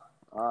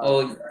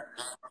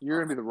 You're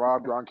going to be the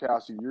Rob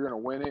Gronkowski. You're going to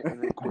win it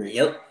and then quit.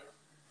 Yep.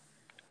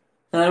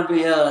 That'll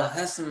be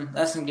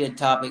that's some good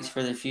topics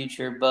for the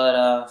future.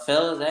 But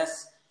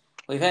fellas,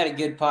 we've had a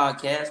good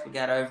podcast. We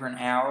got over an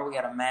hour. We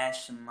got to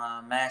mash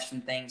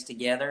some things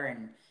together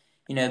and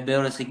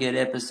build us a good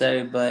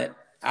episode. But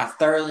I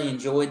thoroughly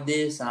enjoyed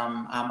this.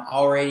 I'm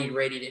already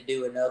ready to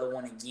do another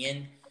one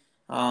again.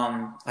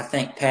 I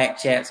think Pack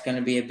Chat's going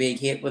to be a big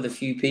hit with a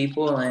few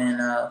people, and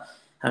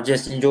I've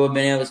just enjoyed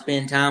being able to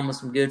spend time with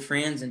some good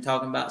friends and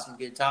talking about some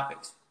good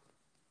topics.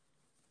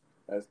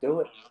 Let's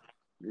do it.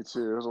 Me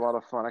too. It was a lot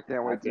of fun. I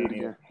can't wait to do it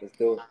again. Let's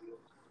do it.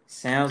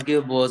 Sounds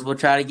good, boys. We'll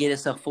try to get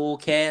us a full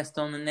cast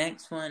on the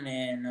next one,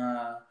 and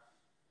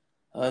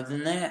other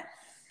than that,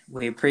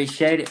 we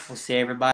appreciate it. We'll see everybody.